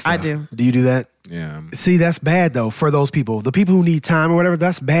emails and stuff? I do. Do you do that? Yeah. See, that's bad though for those people. The people who need time or whatever,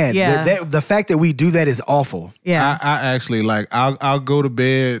 that's bad. Yeah. The fact that we do that is awful. Yeah. I actually like I'll go to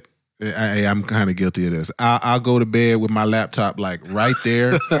bed. I'm kind of guilty of this. I'll go to bed with my laptop like right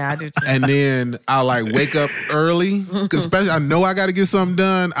there. Yeah, I do too. And then I'll like wake up early, 'cause especially I know I got to get something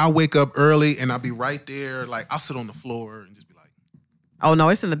done. I'll wake up early and I'll be right there. Like I'll sit on the floor and just be like, Oh no,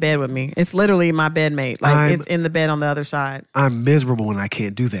 it's in the bed with me. It's literally my bedmate. Like it's in the bed on the other side. I'm miserable when I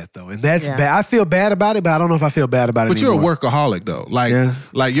can't do that though, and that's Yeah. bad. I feel bad about it, but I don't know if I feel bad about it. But you're a anymore. workaholic though.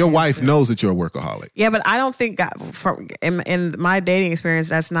 Like your wife knows that you're a workaholic. Yeah, but I don't think in my dating experience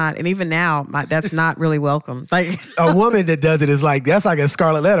that's not, and even now that's not really welcome. Like A woman that does it is like that's like a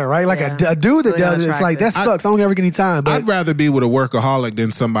scarlet letter, right? Like Yeah. a dude that It's really does it, it's like that unattractive. sucks. I don't ever get any time. But I'd rather be with a workaholic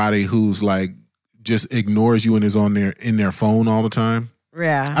than somebody who's like just ignores you and is on in their phone all the time.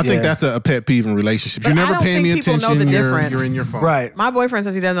 yeah. I think Yeah. that's a pet peeve in relationships. But You're I never don't paying me think people know attention. the You're difference. in your phone. right, My boyfriend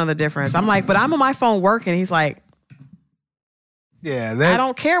says he doesn't know the difference. I'm like, but I'm on my phone working. He's like, yeah, I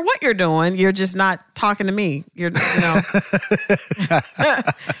don't care what you're doing. You're just not talking to me. It's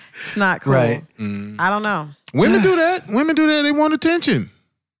not cool. Right. I don't know. Women do that. Women do that. They want attention.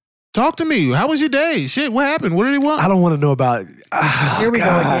 Talk to me. How was your day? Shit, what happened? What did he want? I don't want to know about. Here we go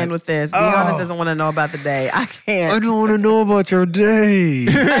God. again with this. Beyonce doesn't want to know about the day. I I can't. don't want to know about your day.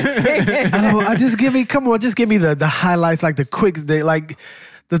 I just give me the highlights, like the quick, like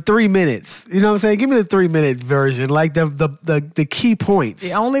the 3 minutes. You know what I'm saying? Give me the 3-minute version, like the key points.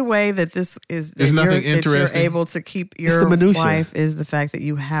 The only way that this is There's nothing that you're interesting. able to keep the your minutia. wife is the fact that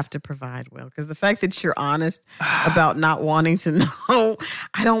you have to provide well. Because the fact that you're honest about not wanting to know,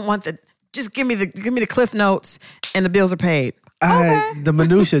 I don't want just give me the cliff notes and the bills are paid. The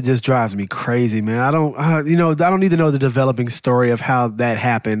minutia just drives me crazy, man. I don't need to know the developing story of how that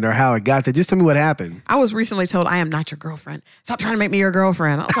happened or how it got there. Just tell me what happened. I was recently told I am not your girlfriend. Stop trying to make me your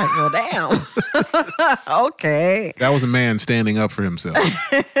girlfriend. I was like, well, damn. Okay. That was a man standing up for himself.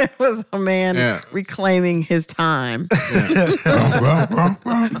 It was a man Yeah. reclaiming his time.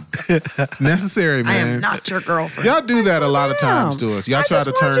 It's necessary, I man. am not your girlfriend. Y'all do that a lot of times to us. Y'all try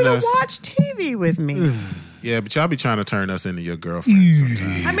to turn I us. just want you to watch TV with me. Yeah, but y'all be trying to turn us into your girlfriend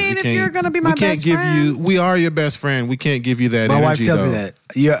sometimes. I mean, We if can't- you're gonna be my we can't best give friend. you. We are your best friend. We can't give you that My wife energy. tells though. me that.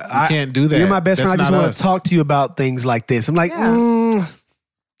 Yeah, I can't do that. You're my best That's friend. I just not want us. to talk to you about things like this. I'm like, Yeah.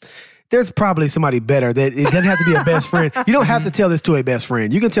 there's probably somebody better. That it doesn't have to be a best friend. You don't have to tell this to a best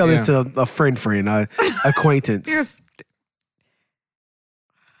friend. You can tell this to a friend, acquaintance.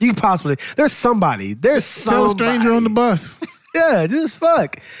 You can possibly. There's somebody. There's Tell a somebody. stranger on the bus. Yeah, just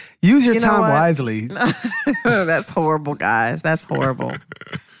fuck. Use your You know time what? wisely. That's horrible, guys. That's horrible.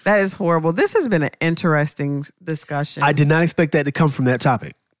 That is horrible. This has been an interesting discussion. I did not expect that to come from that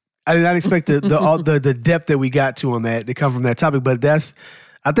topic. I did not expect the depth that we got to on that to come from that topic. But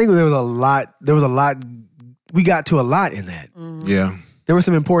I think there was a lot. We got to a lot in that. Yeah. There were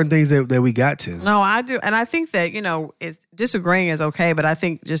some important things that we got to. No, I do. And I think that, disagreeing is okay. But I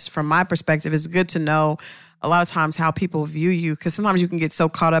think just from my perspective, it's good to know a lot of times how people view you. Because sometimes you can get so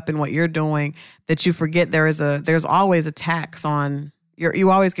caught up in what you're doing that you forget there's always a tax on, you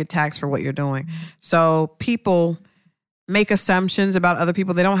always get taxed for what you're doing. So people make assumptions about other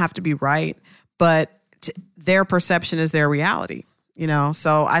people. They don't have to be right, but their perception is their reality,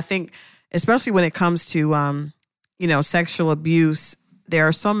 So I think, especially when it comes to, sexual abuse, there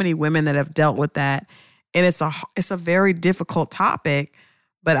are so many women that have dealt with that, and it's a very difficult topic.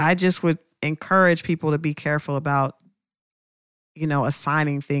 But I just would encourage people to be careful about,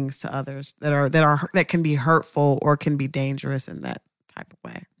 assigning things to others that can be hurtful or can be dangerous in that type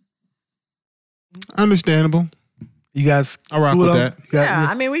of way. Understandable. You guys, I rock cool with though? that. You got- Yeah,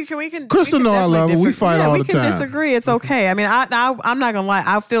 I mean, we can. Crystal we can know I love her. definitely We fight all we the can time. disagree. It's okay. I mean, I'm not gonna lie.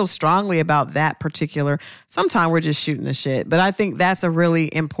 I feel strongly about that particular. Sometimes we're just shooting the shit, but I think that's a really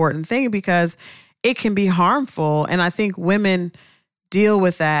important thing because it can be harmful, and I think women deal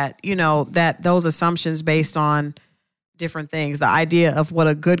with that. Those assumptions based on different things. The idea of what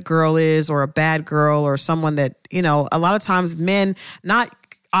a good girl is, or a bad girl, or someone that a lot of times men not.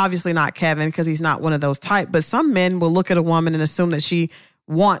 Obviously not Kevin, because he's not one of those type, but some men will look at a woman and assume that she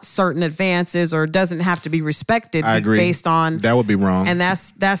wants certain advances or doesn't have to be respected I agree. based on, That would be wrong. and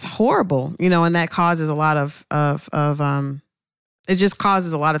that's horrible, and that causes a lot of it just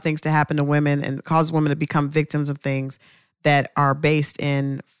causes a lot of things to happen to women and causes women to become victims of things that are based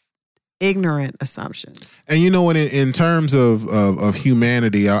in ignorant assumptions. And in terms of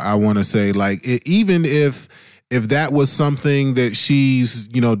humanity, I want to say, like, even if that was something that she's,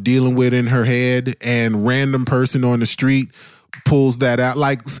 dealing with in her head, and random person on the street pulls that out,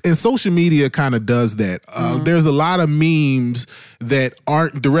 like, and social media kind of does that. There's a lot of memes that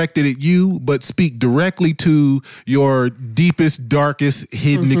aren't directed at you, but speak directly to your deepest, darkest,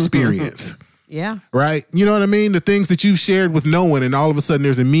 hidden experience. Yeah. Right? You know what I mean? The things that you've shared with no one, and all of a sudden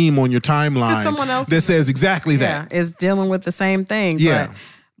there's a meme on your timeline someone else that says exactly Yeah, that. is dealing with the same thing. Yeah.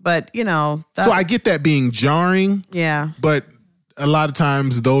 But So I get that being jarring, yeah. but a lot of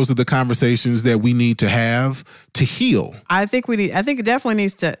times those are the conversations that we need to have to heal. I think it definitely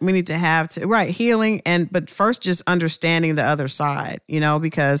we need to have healing, but first just understanding the other side,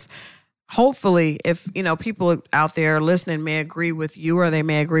 because hopefully if, people out there listening may agree with you or they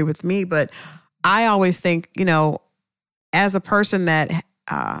may agree with me, but I always think, as a person that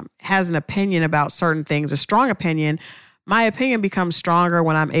has an opinion about certain things, a strong opinion, my opinion becomes stronger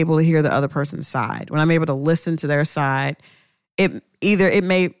when I'm able to hear the other person's side, when I'm able to listen to their side. It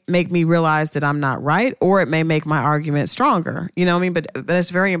may make me realize that I'm not right, or it may make my argument stronger. You know what I mean? But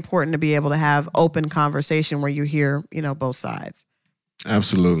it's very important to be able to have open conversation where you hear, both sides.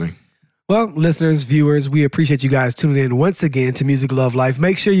 Absolutely. Well, listeners, viewers, we appreciate you guys tuning in once again to Music Love Life.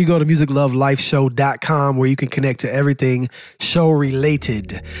 Make sure you go to musiclovelifeshow.com where you can connect to everything show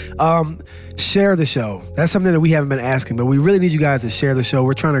related. Share the show. That's something that we haven't been asking, but we really need you guys to share the show.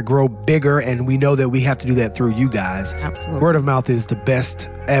 We're trying to grow bigger, and we know that we have to do that through you guys. Absolutely. Word of mouth is the best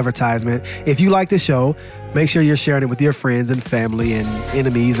advertisement. If you like the show, make sure you're sharing it with your friends and family and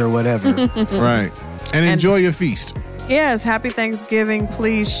enemies or whatever. Right. And enjoy your feast. Yes, happy Thanksgiving.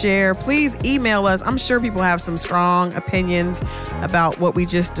 Please share. Please email us. I'm sure people have some strong opinions about what we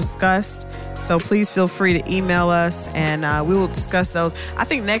just discussed. So please feel free to email us, and we will discuss those. I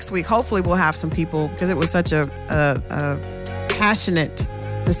think next week, hopefully we'll have some people, because it was such a passionate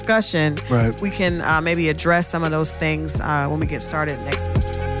discussion. Right. We can maybe address some of those things when we get started next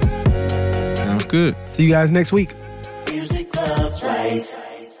week. Sounds good. See you guys next week. Music Love Life.